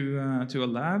it to a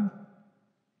lab,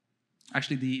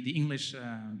 actually the English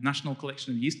National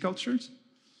Collection of Yeast Cultures.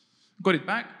 Got it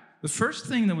back. The first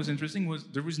thing that was interesting was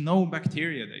there was no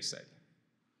bacteria, they said,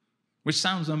 which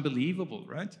sounds unbelievable,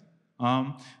 right?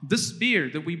 This beer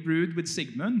that we brewed with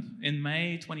Sigmund in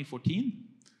May 2014,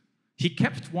 he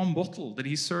kept one bottle that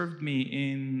he served me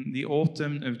in the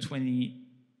autumn of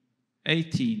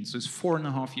 2018, so it's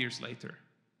 4.5 years later.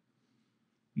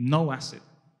 No acid,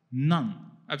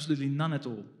 none, absolutely none at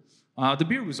all. The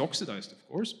beer was oxidized, of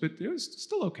course, but it was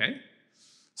still okay.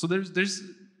 So there's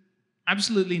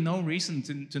absolutely no reason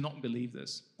to not believe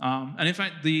this. And in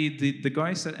fact, the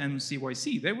guys at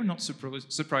MCYC, they were not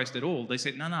surprised at all. They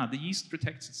said, no, the yeast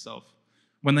protects itself.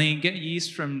 When they get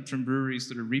yeast from breweries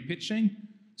that are repitching,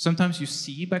 sometimes you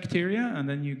see bacteria, and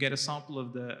then you get a sample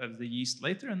of the yeast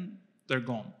later, and they're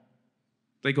gone.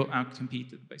 They got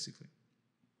out-competed, basically.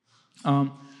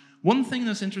 One thing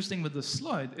that's interesting with this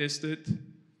slide is that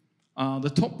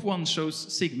the top one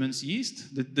shows Sigmund's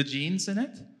yeast, the genes in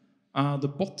it. The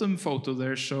bottom photo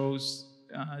there shows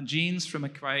genes from a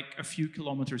kveik a few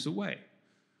kilometers away.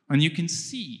 And you can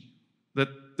see that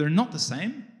they're not the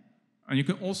same, and you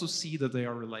can also see that they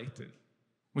are related,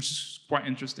 which is quite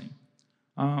interesting.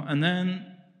 And then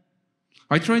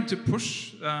I tried to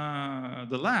push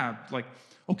the lab, like,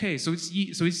 okay, so it's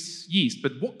yeast,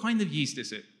 but what kind of yeast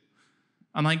is it?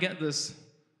 And I get this,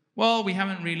 well, we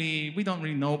don't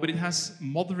really know, but it has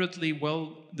moderately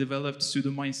well-developed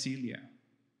pseudomycelia.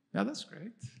 Yeah, that's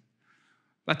great.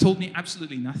 That told me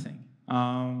absolutely nothing.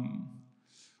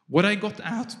 What I got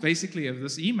out, basically, of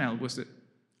this email was that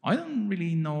I don't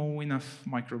really know enough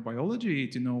microbiology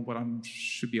to know what I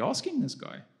should be asking this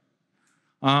guy.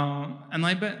 And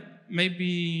I bet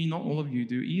maybe not all of you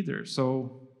do either.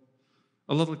 So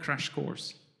a little crash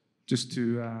course just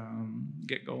to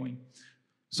get going.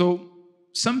 So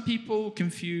some people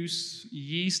confuse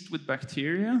yeast with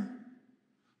bacteria.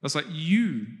 That's like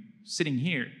you sitting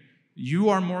here. You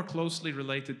are more closely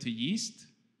related to yeast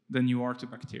than you are to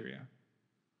bacteria.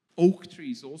 Oak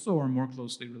trees also are more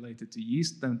closely related to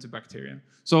yeast than to bacteria.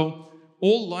 So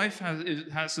all life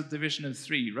has a division of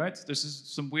 3, right?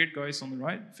 There's some weird guys on the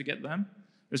right, forget them.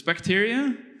 There's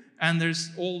bacteria, and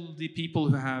there's all the people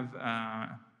who have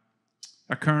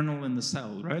a kernel in the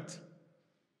cell, right?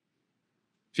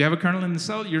 If you have a kernel in the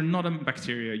cell, you're not a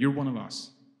bacteria, you're one of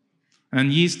us.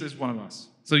 And yeast is one of us.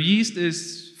 So yeast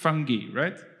is fungi,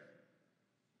 right?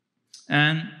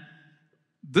 And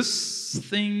this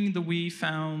thing that we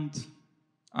found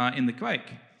in the kveik,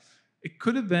 it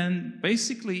could have been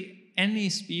basically any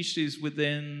species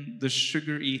within the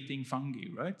sugar-eating fungi,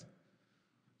 right?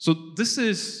 So this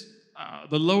is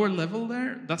the lower level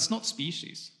there, that's not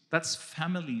species. That's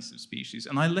families of species.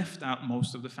 And I left out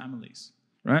most of the families,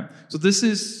 right? So this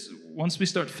is, once we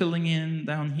start filling in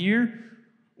down here,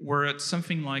 we're at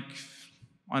something like,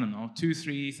 I don't know,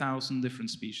 2,000-3,000 different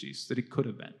species that it could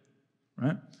have been,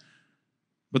 right?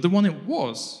 But the one it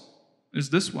was is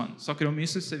this one,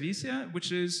 Saccharomyces cerevisiae,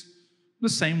 which is the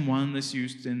same one that's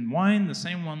used in wine, the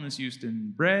same one that's used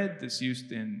in bread, that's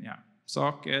used in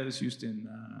sake, that's used in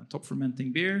top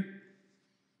fermenting beer.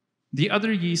 The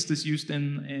other yeast that's used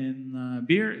in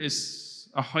beer is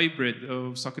a hybrid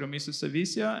of Saccharomyces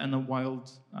cerevisiae and a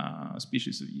wild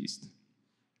species of yeast.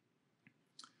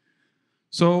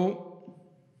 So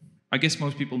I guess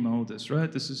most people know this,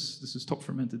 right? This is top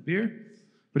fermented beer.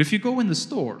 But if you go in the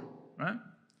store, right,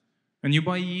 and you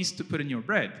buy yeast to put in your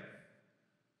bread,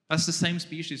 that's the same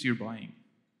species you're buying.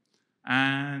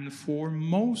 And for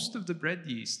most of the bread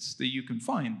yeasts that you can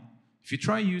find, if you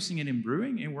try using it in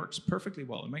brewing, it works perfectly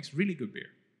well. It makes really good beer.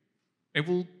 It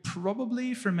will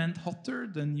probably ferment hotter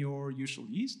than your usual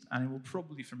yeast, and it will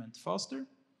probably ferment faster.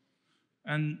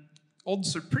 And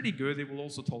odds are pretty good it will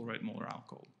also tolerate more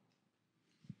alcohol,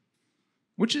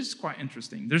 which is quite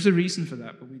interesting. There's a reason for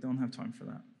that, but we don't have time for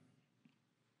that.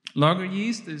 Lager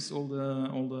yeast is all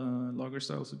the lager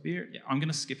styles of beer. Yeah, I'm going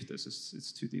to skip this.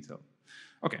 It's too detailed.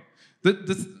 Okay.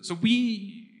 So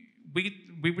we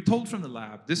were told from the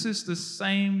lab, this is the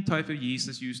same type of yeast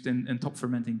that's used in top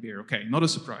fermenting beer. Okay, not a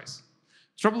surprise.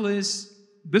 Trouble is,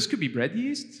 this could be bread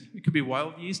yeast. It could be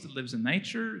wild yeast that lives in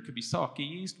nature. It could be sake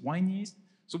yeast, wine yeast.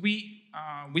 So we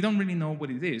don't really know what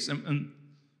it is. And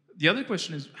the other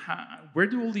question is, where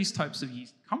do all these types of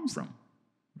yeast come from,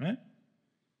 right?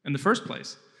 In the first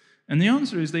place. And the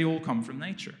answer is they all come from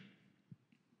nature.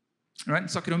 Right?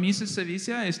 Saccharomyces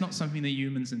cerevisiae is not something that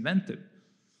humans invented.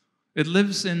 It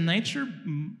lives in nature,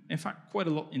 in fact, quite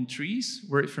a lot in trees,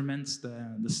 where it ferments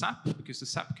the sap, because the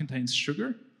sap contains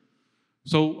sugar.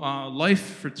 So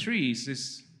life for trees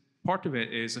is, part of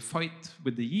it is a fight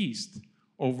with the yeast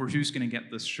over who's going to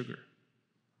get this sugar.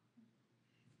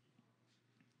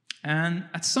 And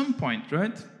at some point,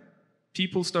 right,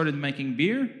 people started making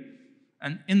beer,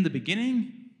 and in the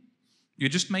beginning, you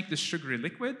just make the sugary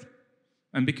liquid,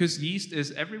 and because yeast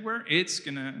is everywhere, it's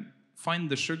going to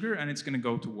find the sugar, and it's going to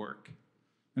go to work,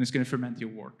 and it's going to ferment your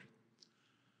wort.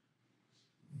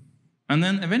 And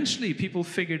then eventually, people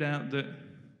figured out that,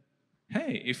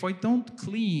 hey, if I don't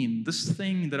clean this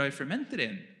thing that I fermented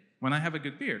in when I have a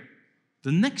good beer,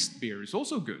 the next beer is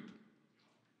also good.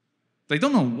 They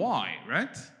don't know why,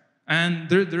 right? And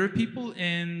there are people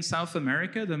in South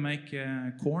America that make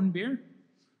corn beer.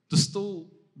 They still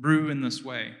brew in this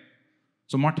way.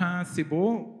 So Martin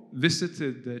Thibault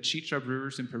visited the chicha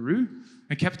brewers in Peru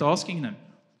and kept asking them,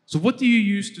 so what do you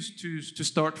use to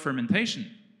start fermentation?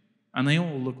 And they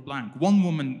all looked blank. One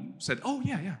woman said, oh,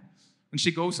 yeah. And she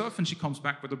goes off and she comes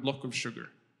back with a block of sugar.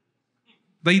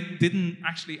 They didn't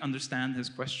actually understand his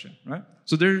question, right?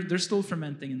 So they're still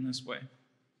fermenting in this way.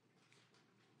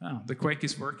 Oh, the kveik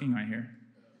is working, I hear.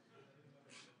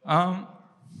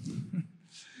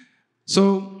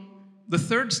 So the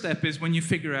third step is when you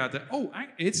figure out that, oh,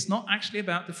 it's not actually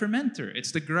about the fermenter.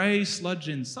 It's the gray sludge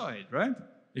inside, right?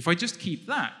 If I just keep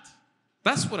that,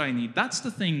 that's what I need. That's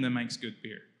the thing that makes good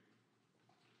beer.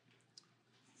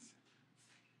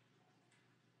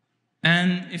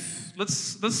 And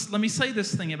let me say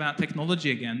this thing about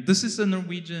technology again. This is a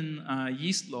Norwegian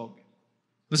yeast log.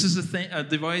 This is a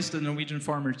device that Norwegian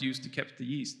farmers use to keep the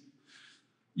yeast.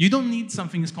 You don't need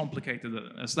something as complicated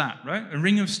as that, right? A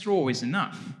ring of straw is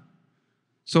enough.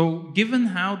 So given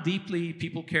how deeply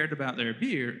people cared about their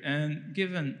beer, and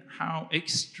given how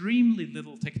extremely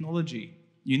little technology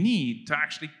you need to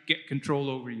actually get control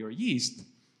over your yeast,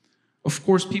 of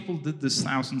course people did this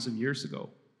thousands of years ago.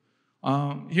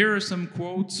 Here are some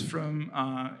quotes from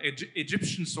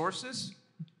Egyptian sources,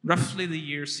 roughly the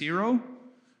year 0,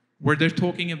 where they're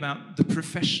talking about the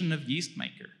profession of yeast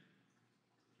maker,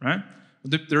 right?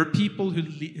 There are people who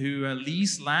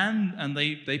lease land and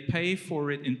they pay for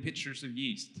it in pitchers of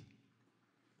yeast.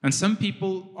 And some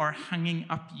people are hanging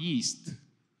up yeast,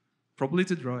 probably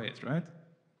to dry it, right?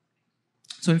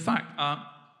 So in fact,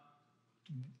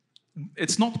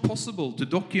 it's not possible to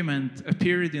document a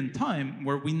period in time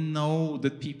where we know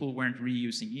that people weren't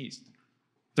reusing yeast.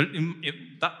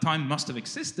 That time must have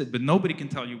existed, but nobody can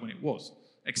tell you when it was,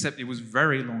 except it was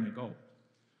very long ago.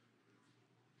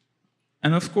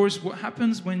 And of course, what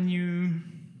happens when you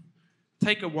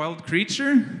take a wild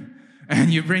creature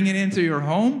and you bring it into your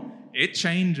home? It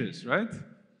changes, right?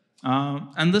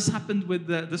 And this happened with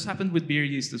beer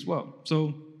yeast as well.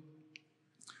 So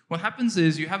what happens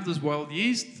is you have this wild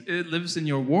yeast, it lives in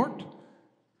your wort,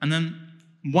 and then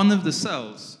one of the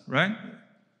cells, right?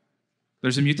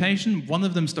 There's a mutation, one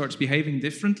of them starts behaving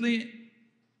differently.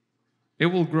 It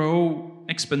will grow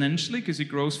exponentially because it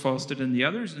grows faster than the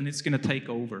others, and it's going to take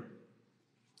over,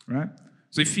 right?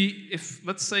 So if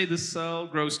let's say this cell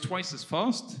grows twice as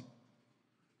fast,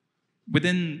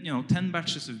 within 10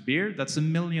 batches of beer, that's 1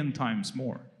 million times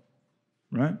more,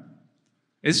 right?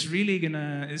 It's really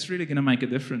gonna make a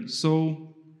difference.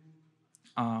 So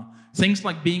things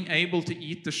like being able to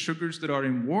eat the sugars that are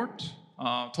in wort,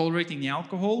 tolerating the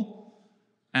alcohol,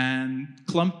 and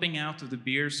clumping out of the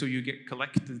beer so you get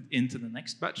collected into the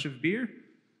next batch of beer,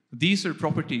 these are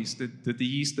properties that the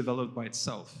yeast developed by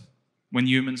itself when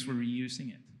humans were reusing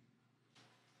it.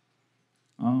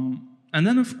 And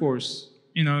then, of course,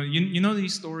 you know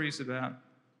these stories about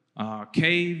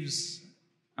caves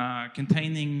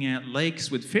containing lakes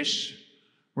with fish,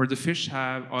 where the fish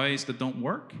have eyes that don't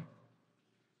work.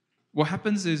 What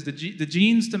happens is the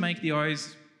genes to make the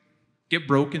eyes get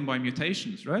broken by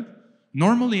mutations, right?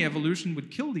 Normally, evolution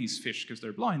would kill these fish because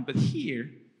they're blind, but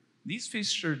here, these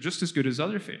fish are just as good as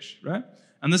other fish, right?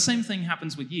 And the same thing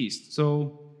happens with yeast.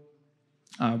 So,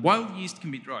 wild yeast can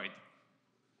be dried,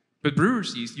 but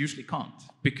brewer's yeast usually can't,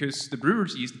 because the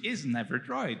brewer's yeast is never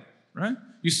dried, right?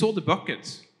 You saw the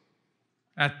buckets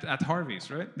at Harvey's,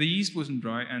 right? The yeast wasn't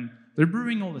dry, and they're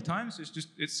brewing all the time, so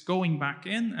it's going back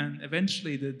in, and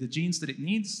eventually the genes that it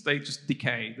needs, they just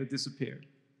decay, they disappear.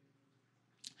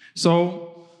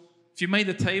 So if you made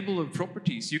a table of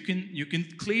properties, you can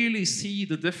clearly see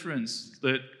the difference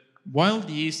that wild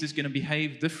yeast is going to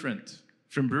behave different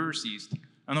from brewer's yeast.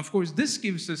 And of course, this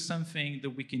gives us something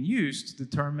that we can use to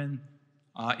determine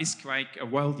is kveik a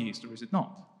wild yeast or is it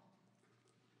not?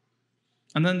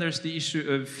 And then there's the issue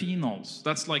of phenols.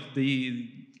 That's like the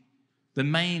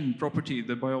main property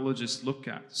the biologists look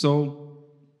at. So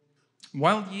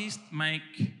wild yeast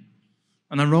make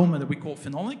an aroma that we call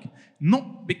phenolic,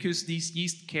 not because these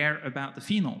yeast care about the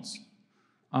phenols.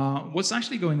 What's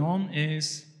actually going on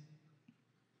is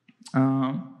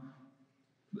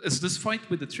it's this fight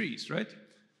with the trees, right?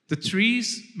 The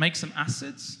trees make some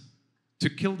acids to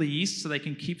kill the yeast so they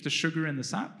can keep the sugar in the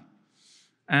sap.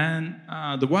 And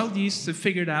the wild yeasts have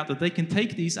figured out that they can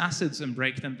take these acids and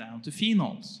break them down to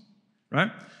phenols,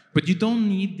 right? But you don't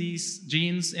need these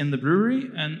genes in the brewery,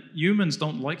 and humans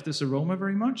don't like this aroma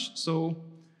very much. So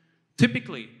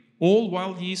typically, all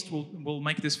wild yeast will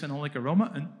make this phenolic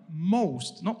aroma, and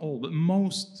most, not all, but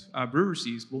most brewer's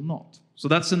yeast will not. So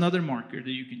that's another marker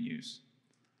that you can use.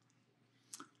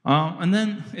 And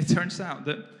then it turns out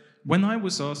that when I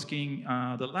was asking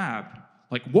the lab,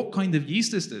 like, what kind of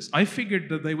yeast is this? I figured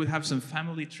that they would have some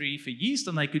family tree for yeast,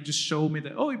 and they could just show me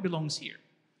that, oh, it belongs here.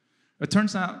 It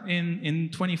turns out in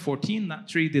 2014, that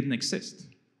tree didn't exist.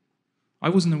 I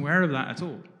wasn't aware of that at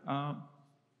all.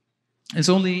 It's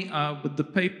only with the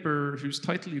paper whose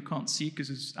title you can't see because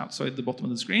it's outside the bottom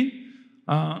of the screen,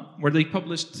 where they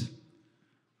published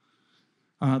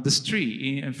this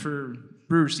tree for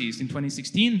brewer's yeast in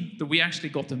 2016, that we actually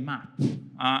got a map.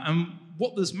 And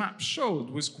what this map showed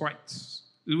was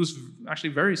it was actually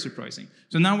very surprising.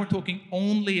 So now we're talking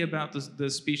only about the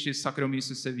species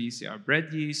Saccharomyces cerevisiae,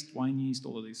 bread yeast, wine yeast,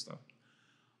 all of this stuff.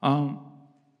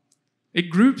 It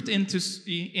grouped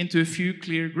into a few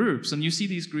clear groups, and you see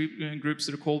these groups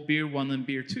that are called Beer 1 and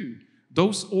Beer 2.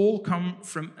 Those all come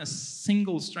from a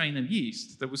single strain of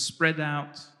yeast that was spread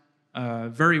out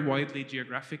very widely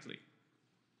geographically.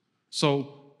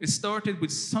 So it started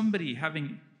with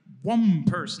one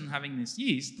person having this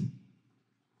yeast,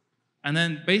 and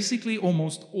then basically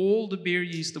almost all the beer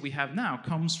yeast that we have now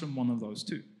comes from one of those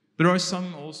two. There are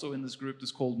some also in this group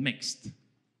that's called mixed,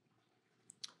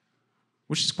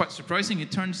 which is quite surprising.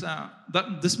 It turns out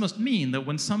that this must mean that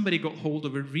when somebody got hold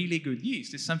of a really good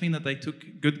yeast, it's something that they took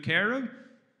good care of,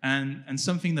 and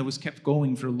something that was kept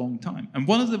going for a long time. And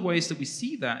one of the ways that we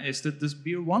see that is that this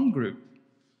Beer 1 group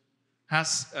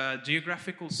has a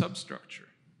geographical substructure.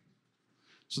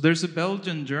 So there's a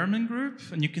Belgian-German group,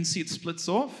 and you can see it splits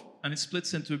off, and it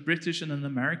splits into a British and an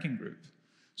American group.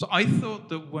 So I thought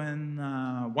that when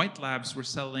White Labs were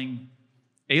selling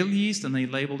ale yeast and they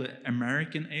labeled it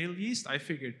American ale yeast, I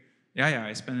figured, yeah,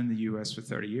 I spent in the US for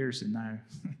 30 years and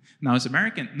now it's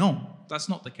American. No, that's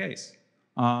not the case.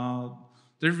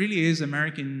 There really is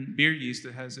American beer yeast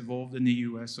that has evolved in the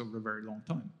US over a very long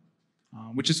time,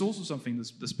 which is also something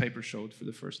this paper showed for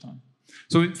the first time.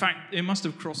 So in fact, it must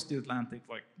have crossed the Atlantic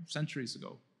like centuries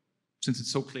ago, since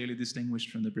it's so clearly distinguished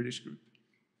from the British group.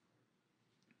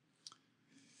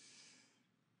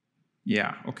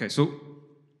 Yeah, okay, so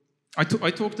I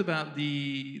talked about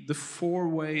the 4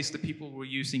 ways that people were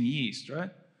using yeast,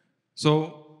 right?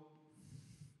 So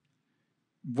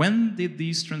when did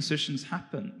these transitions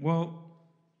happen? Well,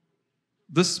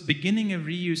 this beginning of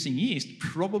reusing yeast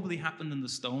probably happened in the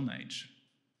Stone Age,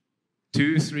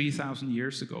 2,000–3,000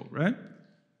 years ago, right?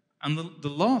 And the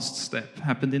last step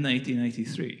happened in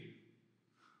 1883.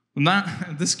 And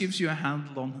this gives you a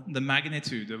handle on the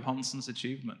magnitude of Hansen's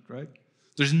achievement, right?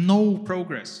 There's no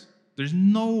progress. There's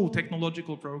no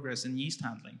technological progress in yeast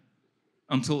handling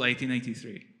until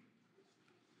 1883.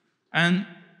 And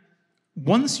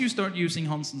once you start using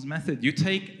Hansen's method, you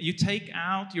take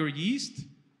out your yeast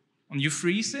and you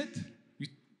freeze it, you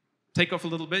take off a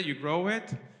little bit, you grow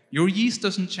it, your yeast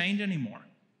doesn't change anymore,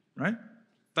 right?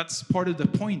 That's part of the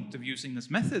point of using this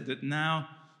method, that now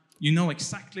you know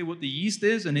exactly what the yeast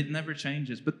is and it never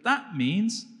changes. But that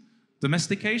means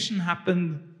domestication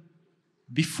happened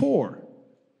before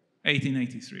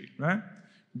 1883, right?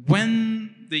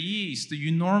 When the yeast that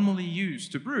you normally use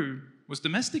to brew was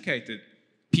domesticated,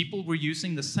 people were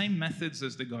using the same methods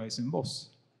as the guys in Voss,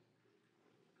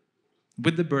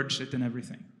 with the bird shit and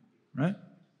everything, right?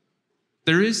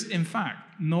 There is, in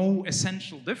fact, no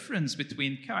essential difference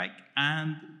between kveik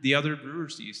and the other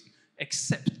brewer's yeast,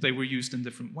 except they were used in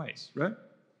different ways, right?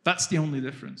 That's the only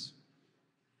difference.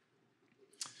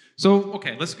 So,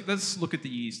 okay, let's look at the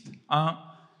yeast.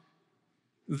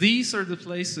 These are the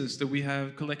places that we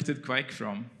have collected kveik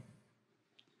from.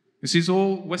 This is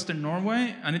all Western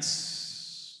Norway, and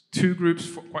it's 2 groups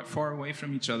quite far away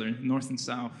from each other, north and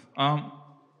south.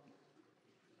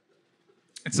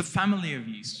 It's a family of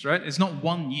yeasts, right? It's not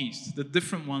one yeast. The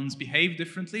different ones behave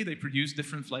differently. They produce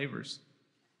different flavors.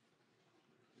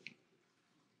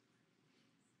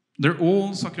 They're all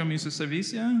Saccharomyces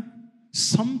cerevisiae.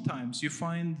 Sometimes you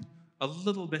find a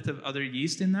little bit of other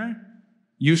yeast in there,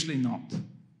 usually not.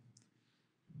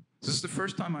 This is the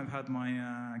first time I've had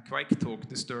my kveik talk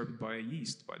disturbed by a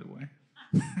yeast, by the way.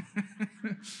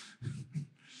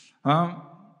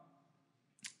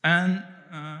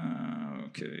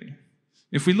 Okay.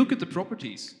 If we look at the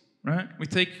properties, right? We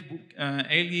take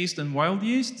ale yeast and wild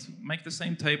yeast, make the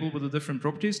same table with the different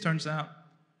properties. Turns out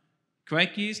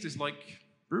kveik yeast is like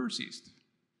brewer's yeast.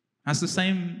 Has the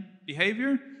same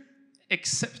behavior,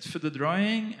 except for the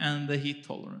drying and the heat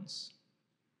tolerance.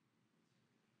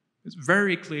 It's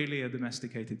very clearly a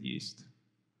domesticated yeast.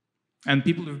 And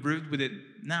people who've brewed with it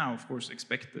now, of course,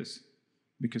 expect this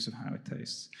because of how it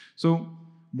tastes. So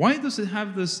why does it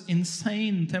have this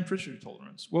insane temperature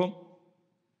tolerance? Well,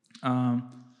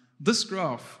 this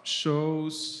graph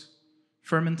shows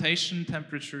fermentation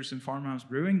temperatures in farmhouse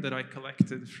brewing that I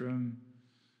collected from,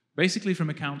 basically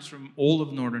from accounts from all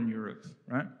of Northern Europe,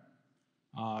 right?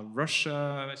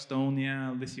 Russia,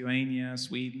 Estonia, Lithuania,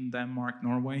 Sweden, Denmark,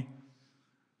 Norway.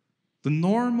 The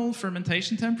normal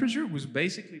fermentation temperature was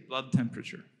basically blood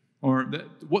temperature, or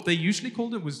what they usually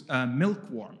called it was milk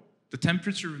warm, the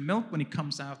temperature of milk when it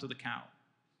comes out of the cow,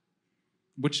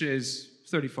 which is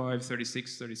 35,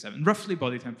 36, 37, roughly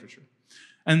body temperature.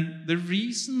 And the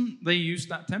reason they use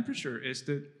that temperature is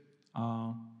that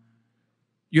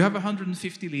you have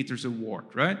 150 liters of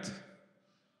wort, right?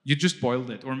 You just boiled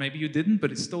it, or maybe you didn't,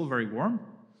 but it's still very warm.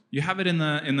 You have it in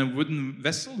a wooden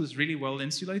vessel that's really well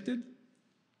insulated.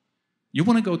 You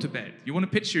want to go to bed. You want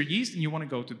to pitch your yeast and you want to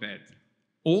go to bed.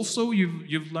 Also,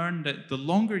 you've learned that the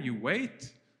longer you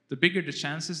wait, the bigger the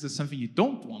chances that something you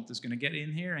don't want is going to get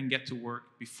in here and get to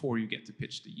work before you get to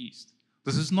pitch the yeast.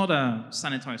 This is not a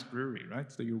sanitized brewery, right,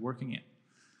 that you're working in.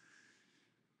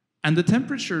 And the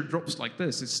temperature drops like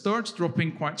this. It starts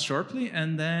dropping quite sharply,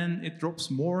 and then it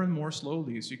drops more and more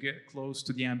slowly as you get close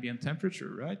to the ambient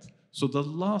temperature, right? So the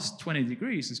last 20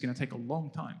 degrees is going to take a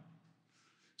long time.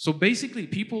 So basically,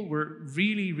 people were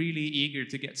really, really eager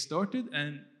to get started,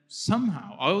 and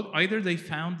somehow, either they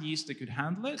found yeast that could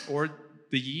handle it, or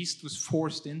the yeast was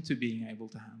forced into being able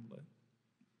to handle it.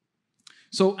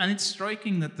 So, and it's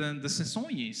striking that the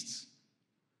Cicerone yeasts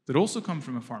that also come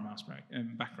from a farmhouse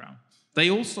background, they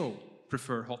also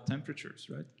prefer hot temperatures,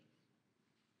 right?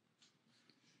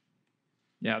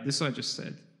 Yeah, this I just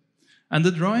said. And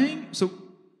the drying, so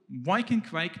why can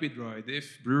kveik be dried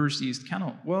if brewer's yeast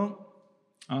cannot? Well,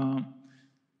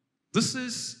 this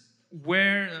is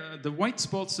where the white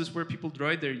spots is where people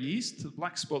dried their yeast, the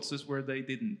black spots is where they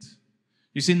didn't.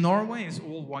 You see, Norway is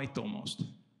all white almost.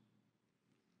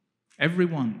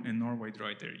 Everyone in Norway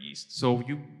dried their yeast. So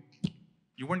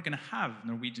you weren't going to have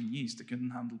Norwegian yeast that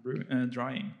couldn't handle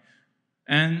drying.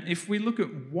 And if we look at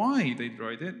why they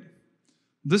dried it,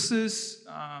 this is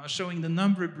showing the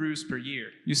number of brews per year.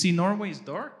 You see, Norway is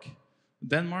dark,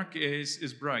 Denmark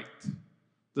is bright.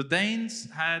 The Danes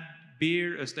had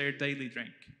beer as their daily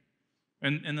drink.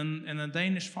 And in a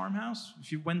Danish farmhouse,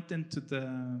 if you went into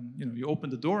you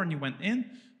opened the door and you went in,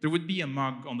 there would be a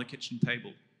mug on the kitchen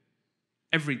table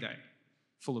every day,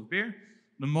 full of beer.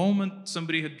 The moment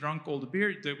somebody had drunk all the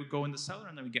beer, they would go in the cellar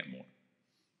and they would get more.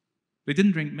 They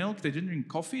didn't drink milk, they didn't drink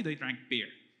coffee, they drank beer.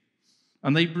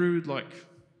 And they brewed like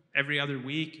every other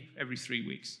week, every 3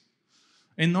 weeks.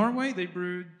 In Norway, they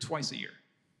brewed twice a year.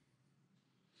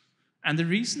 And the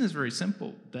reason is very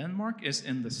simple. Denmark is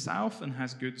in the south and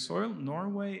has good soil.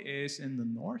 Norway is in the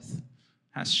north,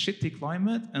 has shitty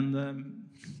climate, and the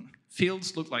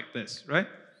fields look like this, right?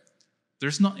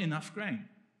 There's not enough grain.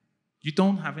 You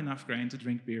don't have enough grain to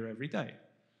drink beer every day.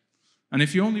 And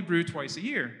if you only brew twice a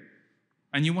year,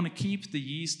 and you want to keep the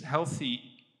yeast healthy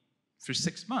for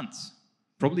 6 months,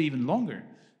 probably even longer,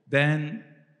 then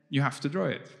you have to dry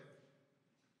it.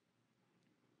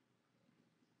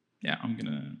 Yeah,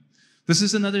 this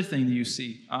is another thing that you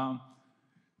see.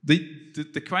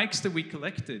 The kveiks that we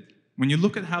collected, when you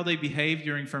look at how they behave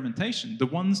during fermentation, the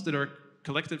ones that are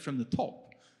collected from the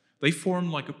top, they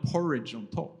form like a porridge on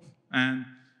top. And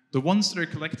the ones that are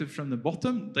collected from the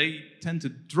bottom, they tend to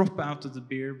drop out of the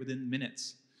beer within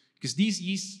minutes. Because these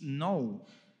yeasts know,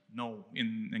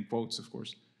 in quotes, of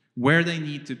course, where they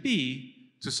need to be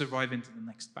to survive into the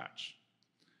next batch.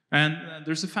 And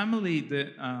there's a family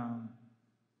that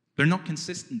they're not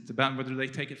consistent about whether they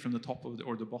take it from the top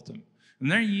or the bottom.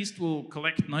 And their yeast will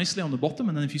collect nicely on the bottom,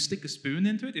 and then if you stick a spoon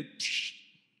into it,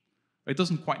 it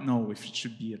doesn't quite know if it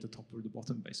should be at the top or the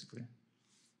bottom, basically.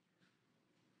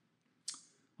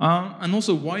 And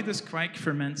also, why does kveik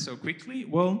ferment so quickly?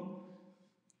 Well,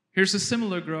 here's a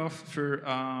similar graph for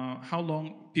how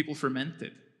long people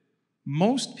fermented.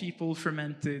 Most people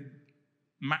fermented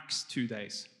max 2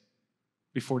 days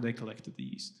before they collected the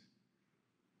yeast.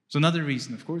 So another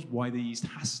reason, of course, why the yeast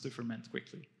has to ferment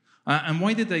quickly. And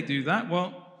why did they do that?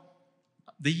 Well,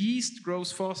 the yeast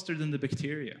grows faster than the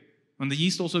bacteria. And the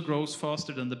yeast also grows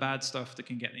faster than the bad stuff that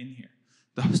can get in here.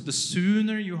 The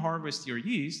sooner you harvest your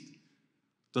yeast,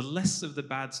 the less of the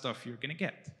bad stuff you're going to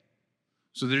get.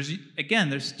 So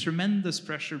there's tremendous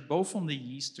pressure both on the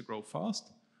yeast to grow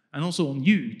fast and also on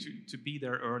you to be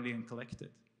there early and collect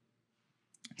it,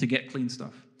 to get clean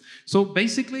stuff. So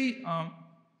basically,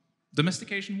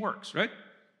 domestication works, right?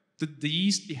 The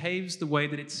yeast behaves the way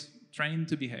that it's trained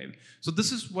to behave. So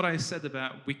this is what I said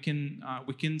about we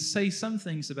can say some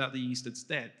things about the yeast that's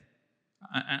dead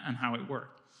and how it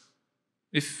works.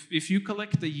 If you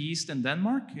collect the yeast in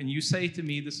Denmark and you say to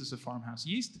me this is a farmhouse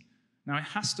yeast, now it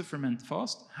has to ferment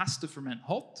fast, has to ferment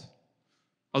hot.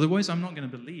 Otherwise, I'm not going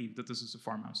to believe that this is a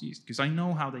farmhouse yeast because I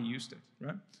know how they used it,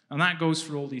 right? And that goes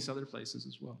for all these other places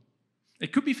as well.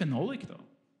 It could be phenolic though.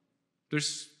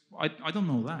 I don't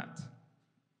know that.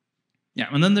 Yeah,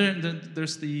 and then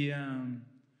there's the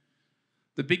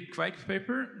big kveik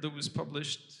paper that was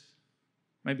published,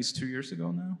 maybe it's 2 years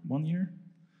ago now, 1 year,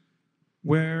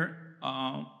 where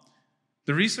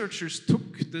the researchers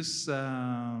took this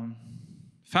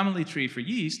family tree for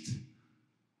yeast,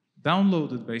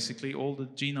 downloaded basically all the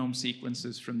genome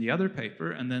sequences from the other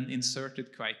paper, and then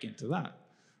inserted kveik into that.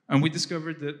 And we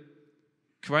discovered that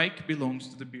kveik belongs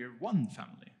to the beer 1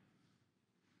 family,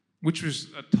 which was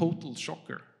a total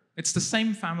shocker. It's the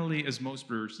same family as most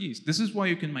brewers' yeast. This is why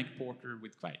you can make porter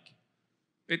with kveik.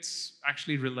 It's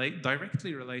actually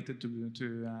directly related to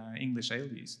English ale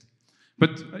yeast.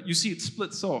 But you see, it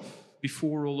splits off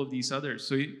before all of these others.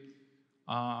 So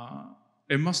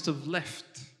it must have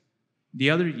left the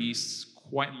other yeasts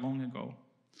quite long ago.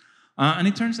 And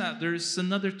it turns out there's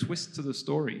another twist to the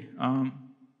story.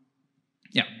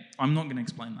 Yeah, I'm not going to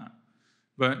explain that.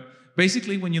 But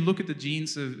basically, when you look at the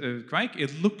genes of kveik,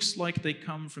 it looks like they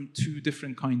come from 2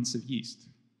 different kinds of yeast.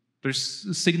 There's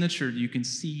a signature you can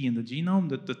see in the genome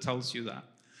that tells you that.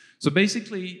 So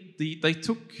basically, they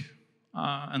took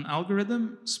an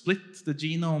algorithm, split the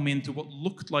genome into what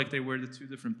looked like they were the 2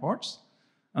 different parts,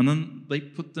 And then they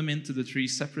put them into the tree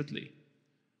separately.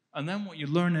 And then what you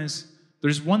learn is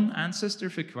there's one ancestor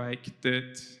for kveik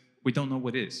that we don't know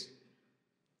what is.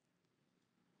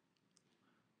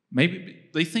 Maybe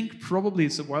they think probably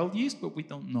it's a wild yeast, but we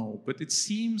don't know. But it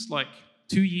seems like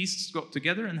two yeasts got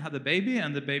together and had a baby,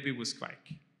 and the baby was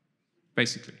kveik,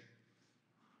 basically.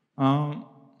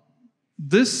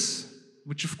 This,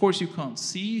 which of course you can't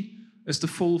see, is the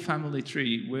full family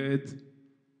tree with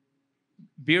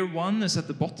beer 1 is at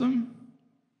the bottom.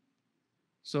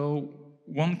 So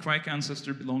one kveik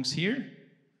ancestor belongs here,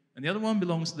 and the other one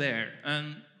belongs there.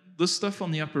 And this stuff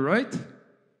on the upper right,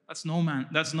 that's no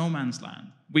man's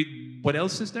land. What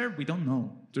else is there? We don't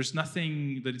know. There's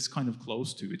nothing that it's kind of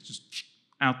close to. It's just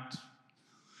out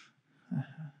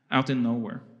in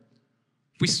nowhere.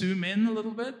 If we zoom in a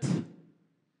little bit,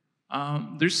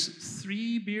 there's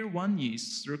 3 beer 1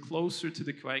 yeasts that are closer to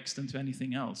the kveiks than to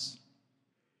anything else.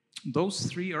 Those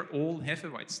 3 are all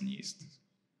Hefeweizen yeast.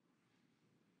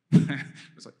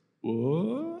 It's like,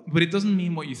 what? But it doesn't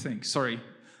mean what you think. Sorry.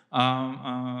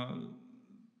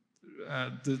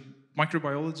 The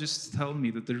microbiologists tell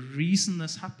me that the reason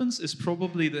this happens is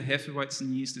probably the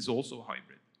Hefeweizen yeast is also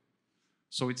hybrid.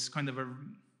 So it's kind of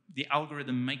the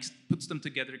algorithm puts them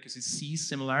together because it sees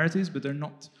similarities, but they're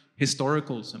not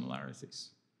historical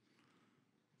similarities.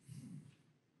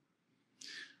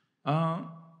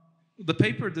 The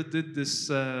paper that did this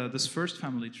first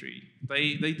family tree,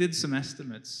 they did some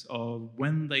estimates of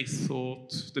when they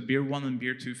thought the beer 1 and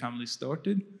beer 2 families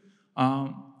started.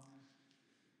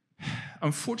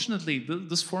 Unfortunately,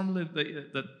 this formula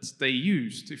that they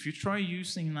used, if you try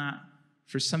using that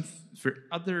for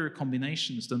other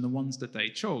combinations than the ones that they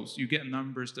chose, you get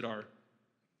numbers that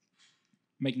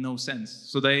make no sense.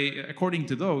 So according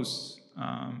to those,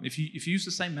 if you use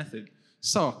the same method,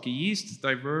 sake yeast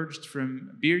diverged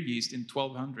from beer yeast in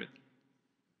 1200.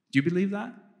 Do you believe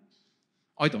that?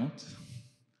 I don't.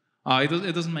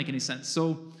 It doesn't make any sense.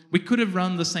 So we could have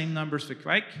run the same numbers for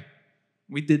kveik.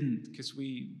 We didn't, because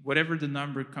whatever the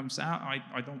number comes out,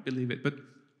 I don't believe it. But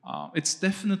it's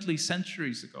definitely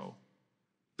centuries ago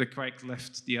the kveik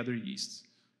left the other yeasts.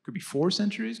 Could be 4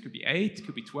 centuries, could be 8,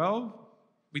 could be 12.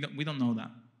 We don't know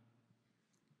that.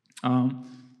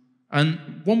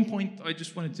 And one point I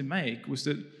just wanted to make was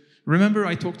that, remember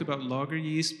I talked about lager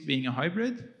yeast being a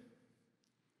hybrid?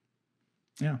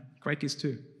 Yeah, kveik is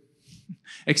too.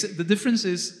 Except the difference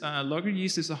is lager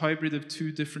yeast is a hybrid of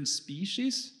 2 different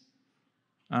species.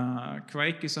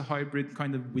 Kveik is a hybrid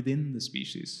kind of within the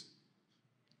species.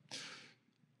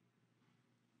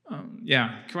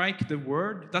 Kveik, the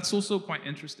word, that's also quite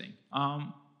interesting.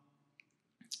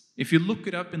 If you look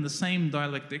it up in the same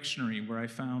dialect dictionary where I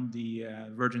found the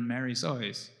Virgin Mary's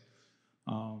eyes,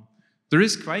 there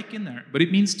is kveik in there, but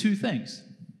it means 2 things.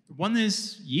 One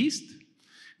is yeast.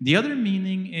 The other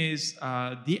meaning is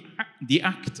the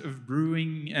act of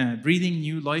breathing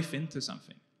new life into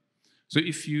something. So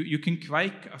if you can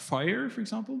kveik a fire, for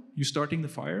example, you're starting the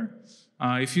fire.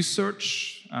 If you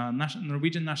search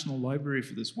Norwegian National Library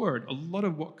for this word, a lot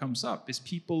of what comes up is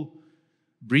people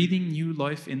breathing new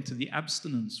life into the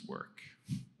abstinence work,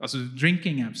 also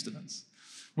drinking abstinence,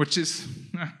 which is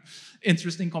an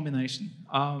interesting combination.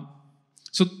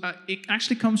 So it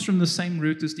actually comes from the same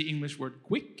root as the English word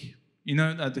quick. You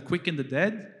know, the quick and the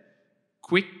dead.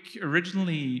 Quick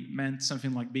originally meant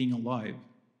something like being alive.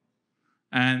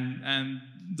 And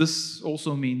this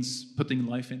also means putting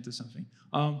life into something.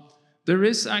 There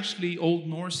is actually Old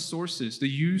Norse sources that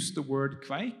use the word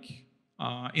kveik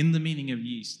in the meaning of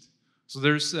yeast. So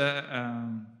there's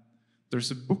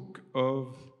a book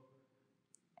of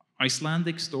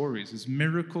Icelandic stories. It's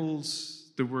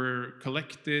miracles that were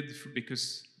collected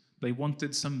because they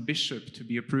wanted some bishop to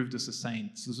be approved as a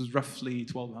saint. So this was roughly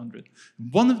 1200.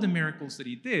 One of the miracles that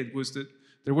he did was that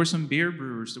there were some beer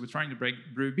brewers that were trying to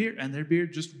brew beer, and their beer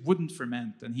just wouldn't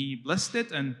ferment. And he blessed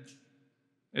it, and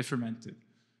it fermented.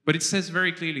 But it says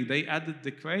very clearly, they added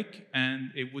the kveik,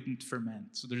 and it wouldn't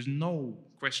ferment. So there's no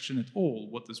question at all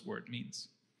what this word means.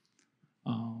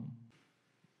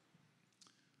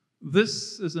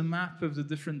 This is a map of the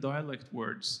different dialect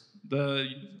words.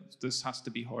 This has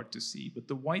to be hard to see, but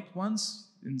the white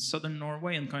ones in southern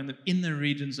Norway and kind of inner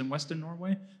regions in western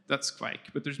Norway, that's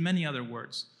kveik. But there's many other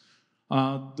words.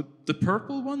 The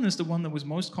purple one is the one that was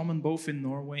most common both in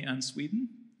Norway and Sweden.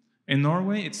 In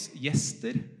Norway, it's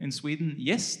gjester. In Sweden,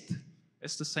 gjest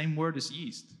is the same word as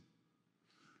yeast.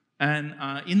 And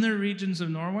in the regions of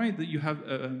Norway, you have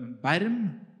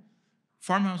Bærum.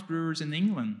 Farmhouse brewers in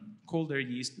England call their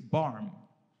yeast barm.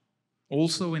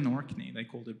 Also in Orkney, they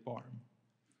called it barm.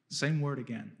 Same word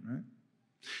again, right?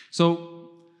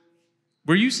 So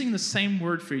we're using the same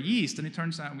word for yeast, and it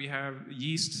turns out we have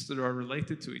yeasts that are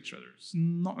related to each other. It's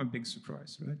not a big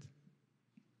surprise, right?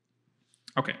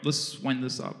 Okay, let's wind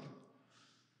this up.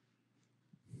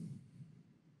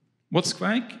 What's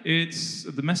kveik? It's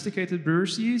a domesticated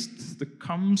brewer's yeast that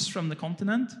comes from the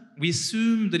continent. We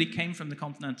assume that it came from the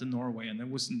continent in Norway, and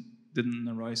didn't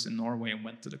arise in Norway and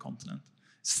went to the continent.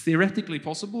 It's theoretically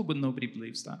possible, but nobody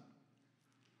believes that.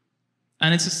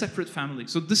 And it's a separate family.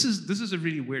 So this is a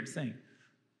really weird thing.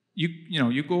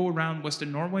 You go around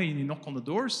Western Norway and you knock on the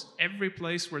doors. Every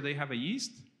place where they have a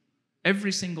yeast,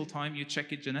 every single time you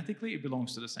check it genetically, it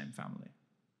belongs to the same family.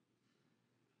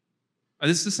 And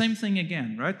it's the same thing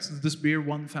again, right? So this beer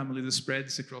one family that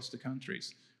spreads across the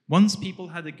countries. Once people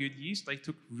had a good yeast, they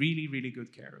took really, really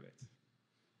good care of it.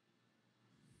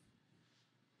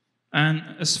 And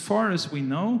as far as we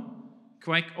know,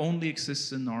 kveik only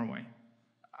exists in Norway.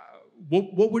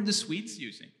 What were the Swedes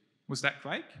using? Was that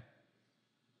kveik?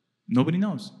 Nobody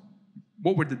knows.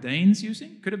 What were the Danes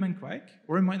using? Could have been kveik,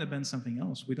 or it might have been something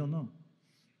else. We don't know.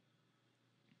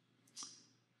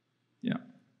 Yeah.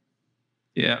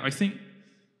 Yeah, I think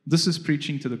this is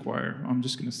preaching to the choir. I'm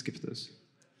just going to skip this.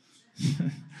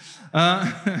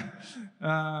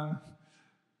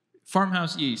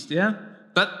 Farmhouse yeast, yeah?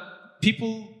 But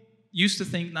people used to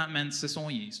think that meant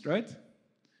saison yeast, right?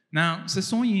 Now,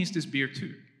 saison yeast is beer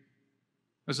too.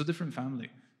 It's a different family.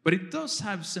 But it does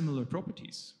have similar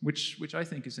properties, which I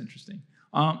think is interesting.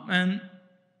 And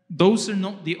those are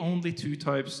not the only two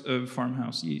types of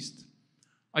farmhouse yeast.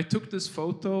 I took this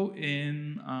photo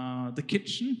in the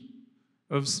kitchen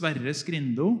of Sverre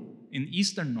Skrindo in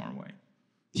eastern Norway.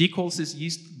 He calls his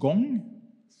yeast gong.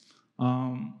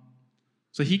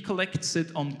 So he collects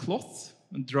it on cloth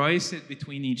and dries it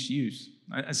between each use.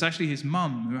 It's actually his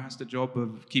mum who has the job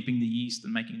of keeping the yeast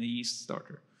and making the yeast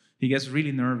starter. He gets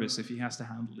really nervous if he has to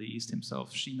handle the yeast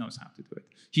himself. She knows how to do it.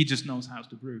 He just knows how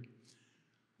to brew.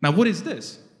 Now, what is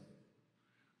this?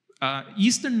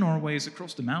 Eastern Norway is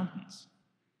across the mountains.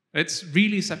 It's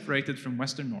really separated from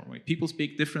Western Norway. People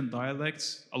speak different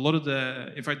dialects. A lot of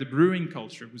in fact, the brewing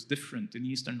culture was different in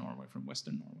Eastern Norway from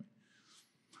Western Norway.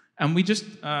 And we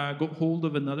just got hold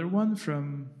of another one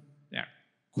from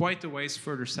quite a ways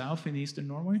further south in Eastern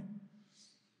Norway.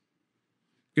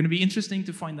 Going to be interesting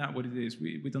to find out what it is.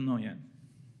 We don't know yet.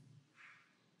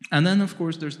 And then, of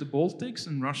course, there's the Baltics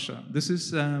and Russia. This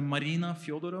is Marina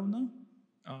Fyodorovna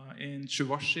in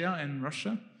Chuvashia in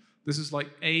Russia. This is like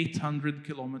 800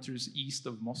 kilometers east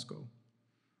of Moscow.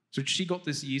 So she got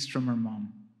this yeast from her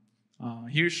mom.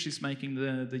 Here she's making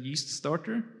the yeast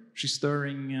starter. She's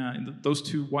stirring, those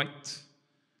two white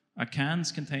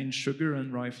cans contain sugar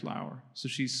and rye flour. So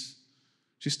she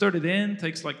stirred it in,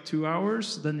 takes like 2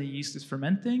 hours, then the yeast is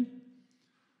fermenting.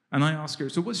 And I ask her,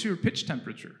 so what's your pitch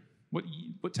temperature?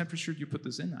 What temperature do you put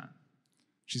this in at?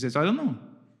 She says, I don't know.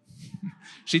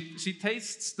 she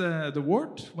tastes the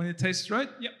wort. When it tastes right,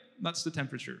 yep, that's the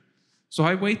temperature. So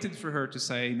I waited for her to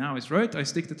say, now it's right. I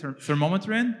stick the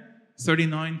thermometer in,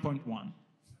 39.1.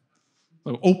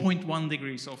 So 0.1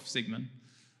 degrees off Sigmund.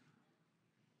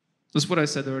 That's what I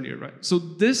said earlier, right? So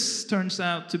this turns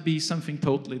out to be something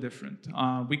totally different.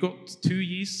 We got 2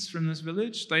 yeasts from this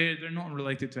village. They're not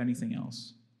related to anything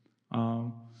else.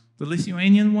 The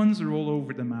Lithuanian ones are all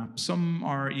over the map. Some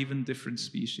are even different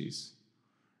species.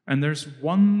 And there's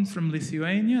one from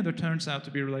Lithuania that turns out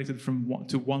to be related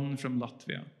to one from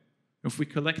Latvia. If we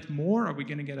collect more, are we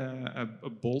going to get a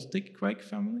Baltic kveik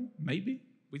family? Maybe.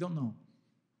 We don't know.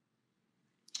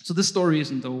 So this story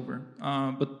isn't over,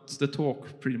 but the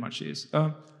talk pretty much is.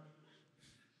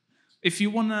 If you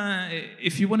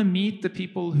wanna meet the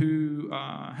people who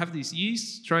have these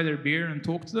yeasts, try their beer and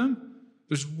talk to them,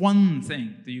 there's one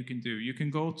thing that you can do. You can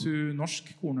go to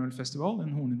Norsk Kornølfestival in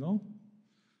Hornindal.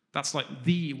 That's like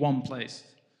the one place.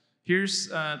 Here's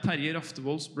Terje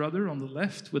Raftevold's brother on the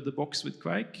left with the box with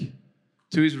kveik.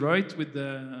 To his right with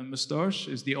the mustache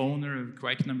is the owner of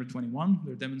kveik number 21.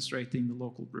 They're demonstrating the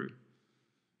local brew.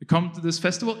 You come to this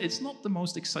festival, it's not the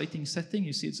most exciting setting.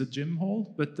 You see, it's a gym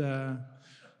hall, but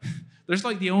there's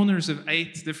like the owners of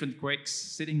 8 different kveiks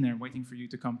sitting there waiting for you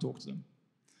to come talk to them.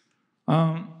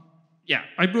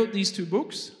 I brought these 2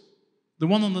 books. The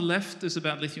one on the left is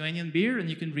about Lithuanian beer, and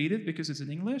you can read it because it's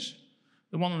in English.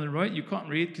 The one on the right, you can't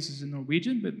read because it's in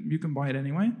Norwegian, but you can buy it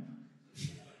anyway.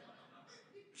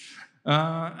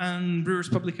 And Brewers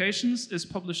Publications is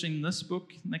publishing this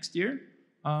book next year.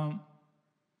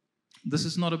 This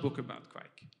is not a book about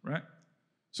kveik, right?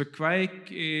 So kveik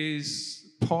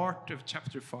is part of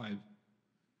chapter 5.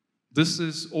 This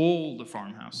is all the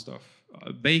farmhouse stuff.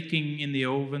 Baking in the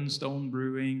oven, stone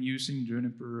brewing, using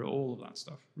juniper, all of that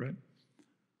stuff, right?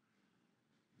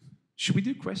 Should we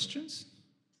do questions?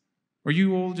 Or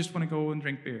you all just want to go and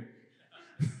drink beer?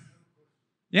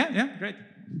 Yeah, great. Does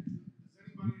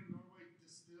anybody in Norway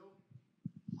distill?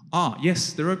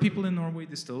 Yes, there are people in Norway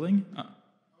distilling.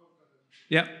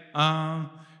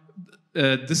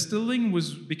 Distilling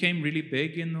became really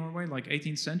big in Norway, like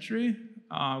 18th century,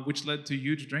 which led to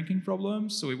huge drinking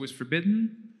problems, so it was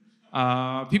forbidden.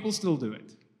 People still do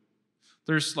it.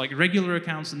 There's like regular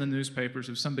accounts in the newspapers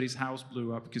of somebody's house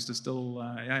blew up because they're still,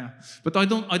 But I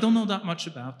don't know that much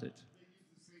about it.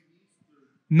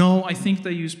 No, I think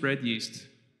they use bread yeast.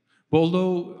 But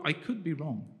although I could be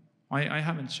wrong. I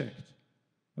haven't checked.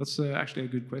 That's actually a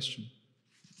good question.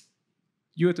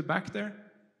 You at the back there?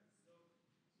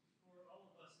 For all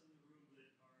of us in the room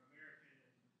that are American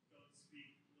and don't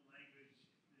speak the language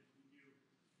that we do,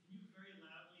 can you very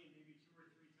loudly and maybe 2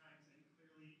 or 3 times and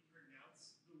clearly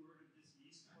pronounce the word of this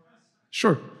yeast for us?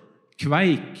 Sure.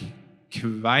 Kveik.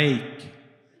 Kveik.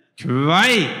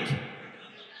 Kveik.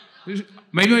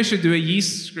 Maybe I should do a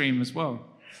yeast scream as well.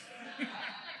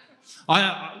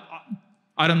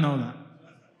 I don't know that.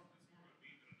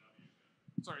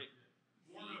 Sorry.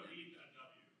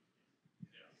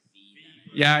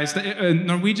 Yeah,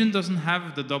 Norwegian doesn't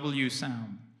have the W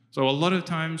sound. So a lot of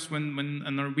times when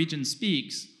a Norwegian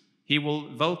speaks, he will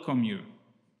welcome you,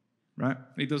 right?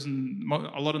 He doesn't.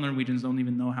 A lot of Norwegians don't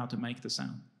even know how to make the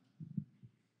sound.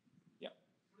 Yeah.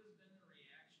 What has been the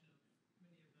reaction of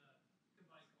many of the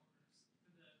kveik owners to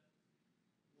the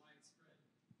widespread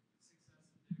success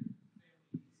of their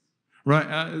families?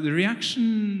 Right. The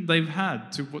reaction they've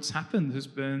had to what's happened has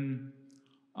been.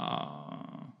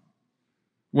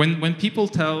 When people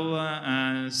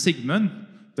tell Sigmund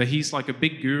that he's like a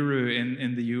big guru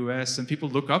in the US and people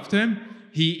look up to him,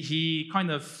 he kind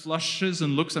of flushes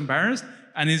and looks embarrassed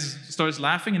and starts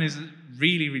laughing and is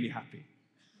really, really happy.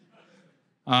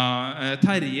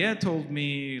 Terje told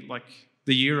me, like,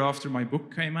 the year after my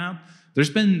book came out, there's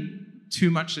been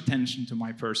too much attention to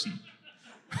my person.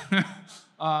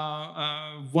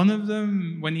 One of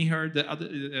them, when he heard that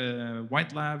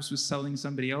White Labs was selling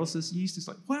somebody else's yeast, he's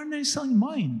like, why aren't they selling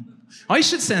mine? I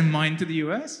should send mine to the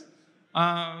US.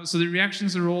 So the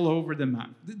reactions are all over the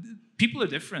map. People are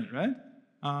different, right?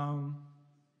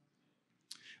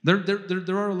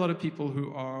 There are a lot of people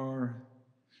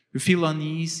who feel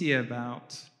uneasy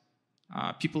about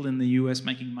people in the US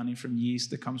making money from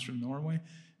yeast that comes from Norway.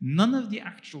 None of the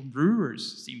actual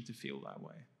brewers seem to feel that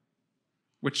way.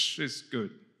 Which is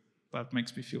good. That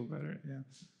makes me feel better, yeah. Do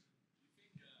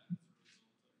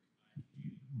you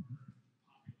think as a result of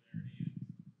popularity and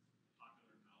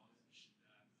popular knowledge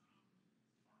that farmhouse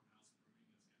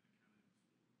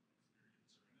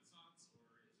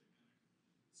brewing is going to kind of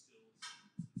experience a renaissance, or is it going to still sort of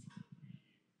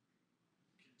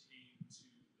be contained to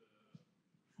the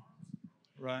farms?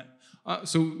 Right.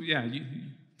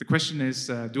 The question is,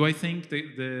 do I think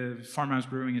the farmhouse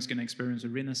brewing is going to experience a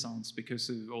renaissance because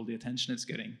of all the attention it's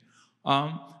getting?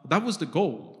 That was the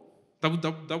goal.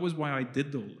 That was why I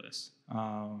did all this.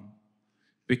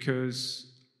 Because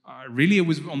really it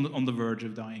was on the verge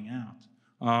of dying out.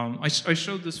 I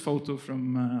showed this photo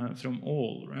from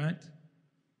All, right?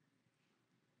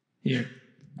 Here.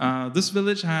 This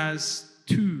village has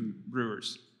 2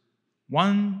 brewers.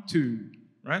 1, 2,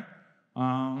 right?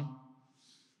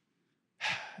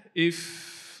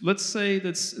 If, let's say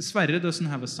that Sverre doesn't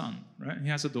have a son, right? He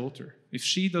has a daughter. If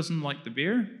she doesn't like the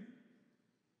beer,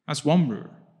 that's 1 brewer.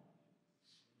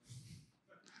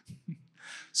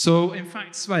 So, in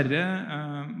fact,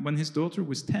 Sverre, when his daughter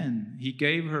was 10, he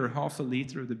gave her half a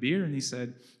liter of the beer and he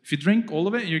said, if you drink all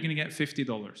of it, you're going to get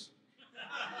 $50.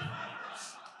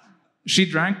 She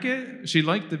drank it, she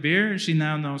liked the beer, she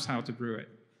now knows how to brew it.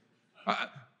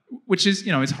 Which is,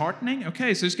 it's heartening.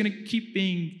 Okay, so it's going to keep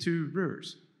being 2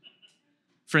 brewers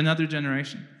for another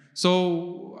generation.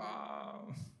 So,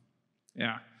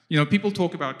 people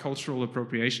talk about cultural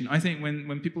appropriation. I think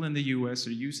when people in the US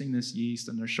are using this yeast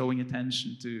and they're showing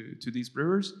attention to these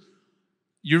brewers,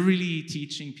 you're really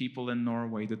teaching people in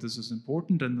Norway that this is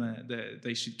important and that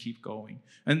they should keep going.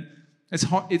 And it's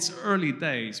early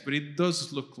days, but it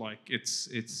does look like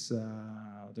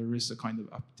there is a kind of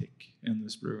uptick in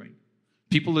this brewing.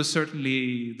 People are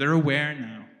they're aware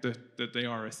now that they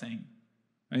are a thing.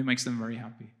 And it makes them very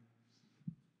happy.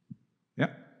 Yeah?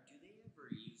 Do they ever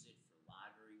use it for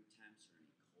lagering temps or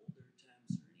any colder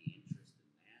temps or any interest in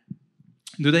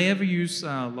that? Do they ever use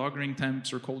lagering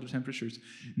temps or colder temperatures?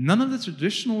 None of the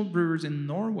traditional brewers in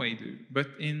Norway do, but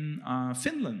in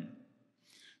Finland.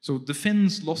 So the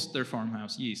Finns lost their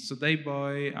farmhouse yeast, so they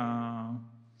buy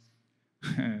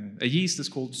a yeast that's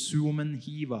called Suomen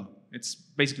hiiva. It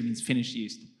basically means Finnish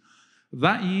yeast.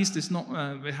 That yeast is not,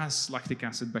 it has lactic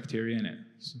acid bacteria in it.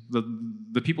 So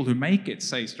the people who make it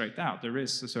say straight out, there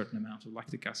is a certain amount of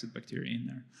lactic acid bacteria in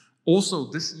there.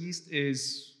 Also, this yeast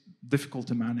is difficult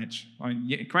to manage.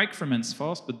 Kveik ferments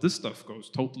fast, but this stuff goes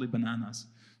totally bananas.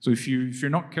 So if you're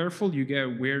not careful, you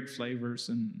get weird flavors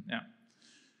and yeah.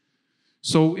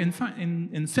 So in fact,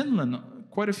 in Finland,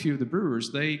 quite a few of the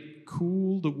brewers, they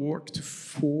cool the wort to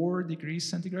 4 degrees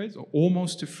centigrade, or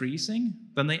almost to freezing.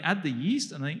 Then they add the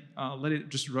yeast and they let it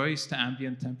just rise to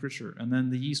ambient temperature. And then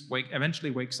the yeast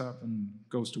eventually wakes up and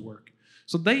goes to work.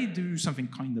 So they do something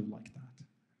kind of like that.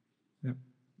 Yeah.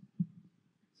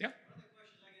 Yeah. One of the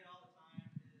questions I get all the time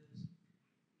is,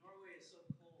 Norway is so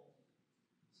cold,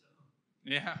 so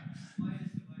Yeah. why is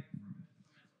the Kveik ferment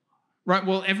so hot? Right,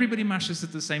 well, everybody mashes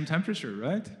at the same temperature,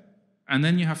 right? And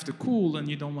then you have to cool, and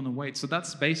you don't want to wait. So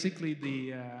that's basically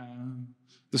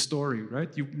the story, right?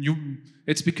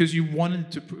 It's because you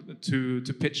wanted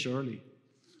to pitch early.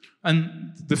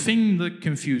 And the thing that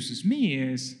confuses me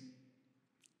is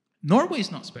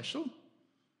Norway's not special.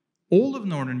 All of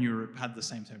Northern Europe had the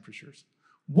same temperatures.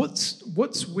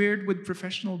 What's weird with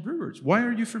professional brewers? Why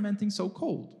are you fermenting so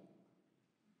cold?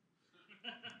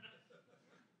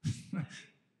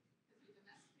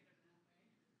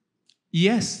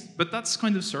 Yes, but that's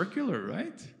kind of circular,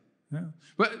 right? Yeah.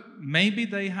 But maybe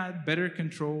they had better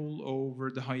control over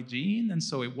the hygiene, and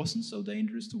so it wasn't so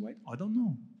dangerous to wait. I don't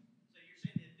know. So you're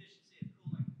saying the efficiency of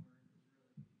cooling the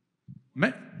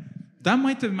wort is really... That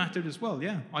might have mattered as well,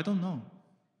 yeah. I don't know.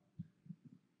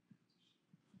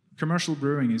 Commercial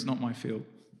brewing is not my field.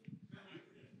 There's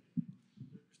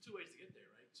 2 ways to get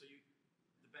there, right? So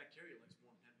the bacteria likes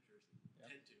warm temperatures,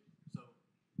 tend to. So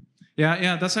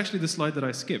Yeah, that's actually the slide that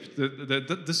I skipped.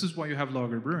 This is why you have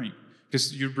lager brewing,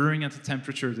 because you're brewing at a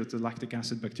temperature that the lactic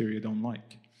acid bacteria don't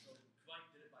like. So Kveik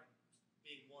did it by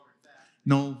being warm and fast.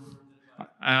 No,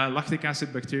 lactic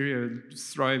acid bacteria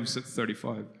thrives at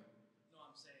 35. No,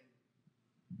 I'm saying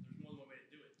there's more than one way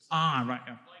to do it. So Right,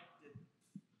 yeah. Kveik did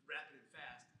rapid and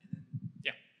fast, and then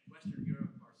Yeah. Western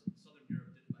Europe or Southern Europe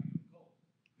did it by going cold.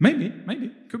 Maybe,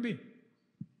 could be.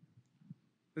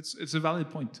 It's a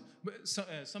valid point. But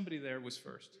somebody there was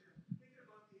first. Thinking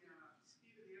about the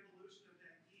speed of the evolution of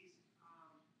that yeast,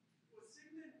 was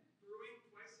Sigmund brewing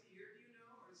twice a year, do you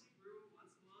know, or is he brewing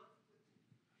once a month?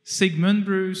 Sigmund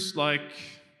brews like,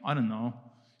 I don't know,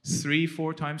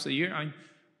 3-4 times a year.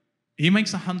 He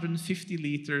makes 150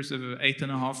 liters of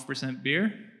 8.5%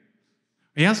 beer.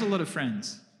 He has a lot of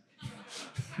friends.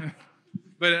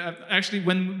 But actually,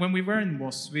 when we were in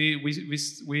Moss, we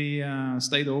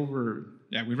stayed over.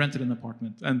 Yeah, we rented an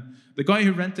apartment, and the guy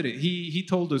who rented it, he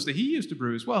told us that he used to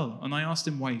brew as well. And I asked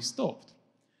him why he stopped.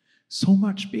 So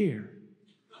much beer,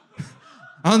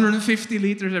 150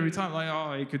 liters every time. Like,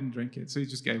 oh, he couldn't drink it, so he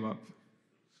just gave up.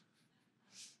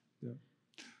 Yeah.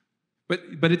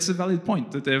 But it's a valid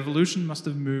point that the evolution must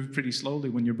have moved pretty slowly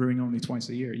when you're brewing only twice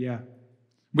a year. Yeah,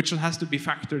 which has to be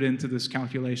factored into this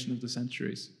calculation of the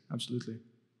centuries. Absolutely.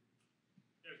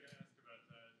 Yeah, I was going to ask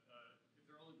about that. If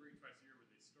they're only brewing twice a year, were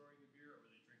they storing the beer or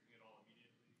were they drinking it all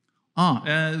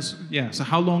immediately? Yeah. So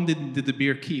how long did the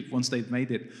beer keep once they'd made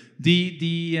it?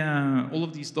 All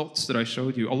of these dots that I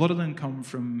showed you, a lot of them come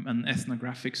from an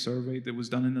ethnographic survey that was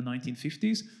done in the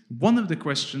 1950s. One of the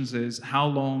questions is, how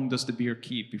long does the beer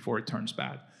keep before it turns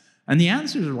bad? And the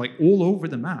answers are like all over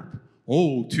the map.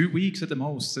 Oh, 2 weeks at the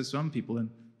most, says some people. And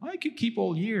I could keep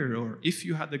all year, or if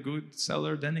you had a good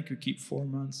cellar, then it could keep 4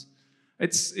 months.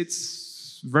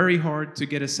 It's very hard to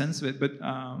get a sense of it, but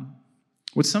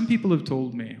what some people have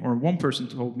told me, or one person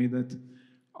told me that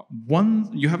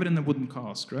you have it in a wooden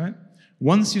cask, right?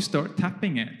 Once you start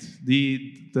tapping it,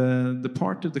 the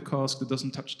part of the cask that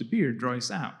doesn't touch the beer dries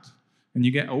out, and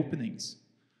you get openings.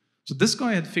 So this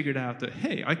guy had figured out that,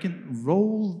 hey, I can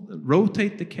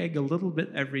rotate the keg a little bit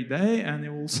every day, and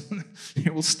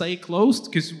it will stay closed,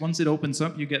 because once it opens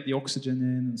up, you get the oxygen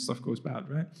in and stuff goes bad,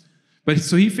 right? But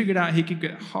so he figured out he could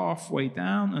get halfway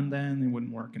down, and then it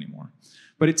wouldn't work anymore.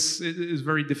 But it is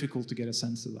very difficult to get a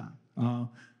sense of that.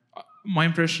 My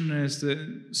impression is that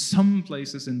some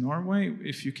places in Norway,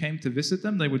 if you came to visit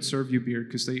them, they would serve you beer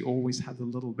because they always had a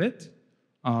little bit,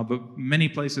 but many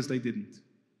places they didn't.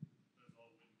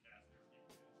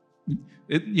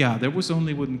 Yeah, there was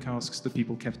only wooden casks that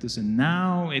people kept this in.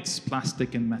 Now it's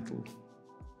plastic and metal.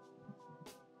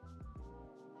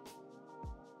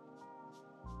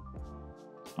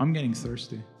 I'm getting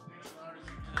thirsty.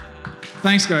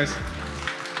 Thanks, guys.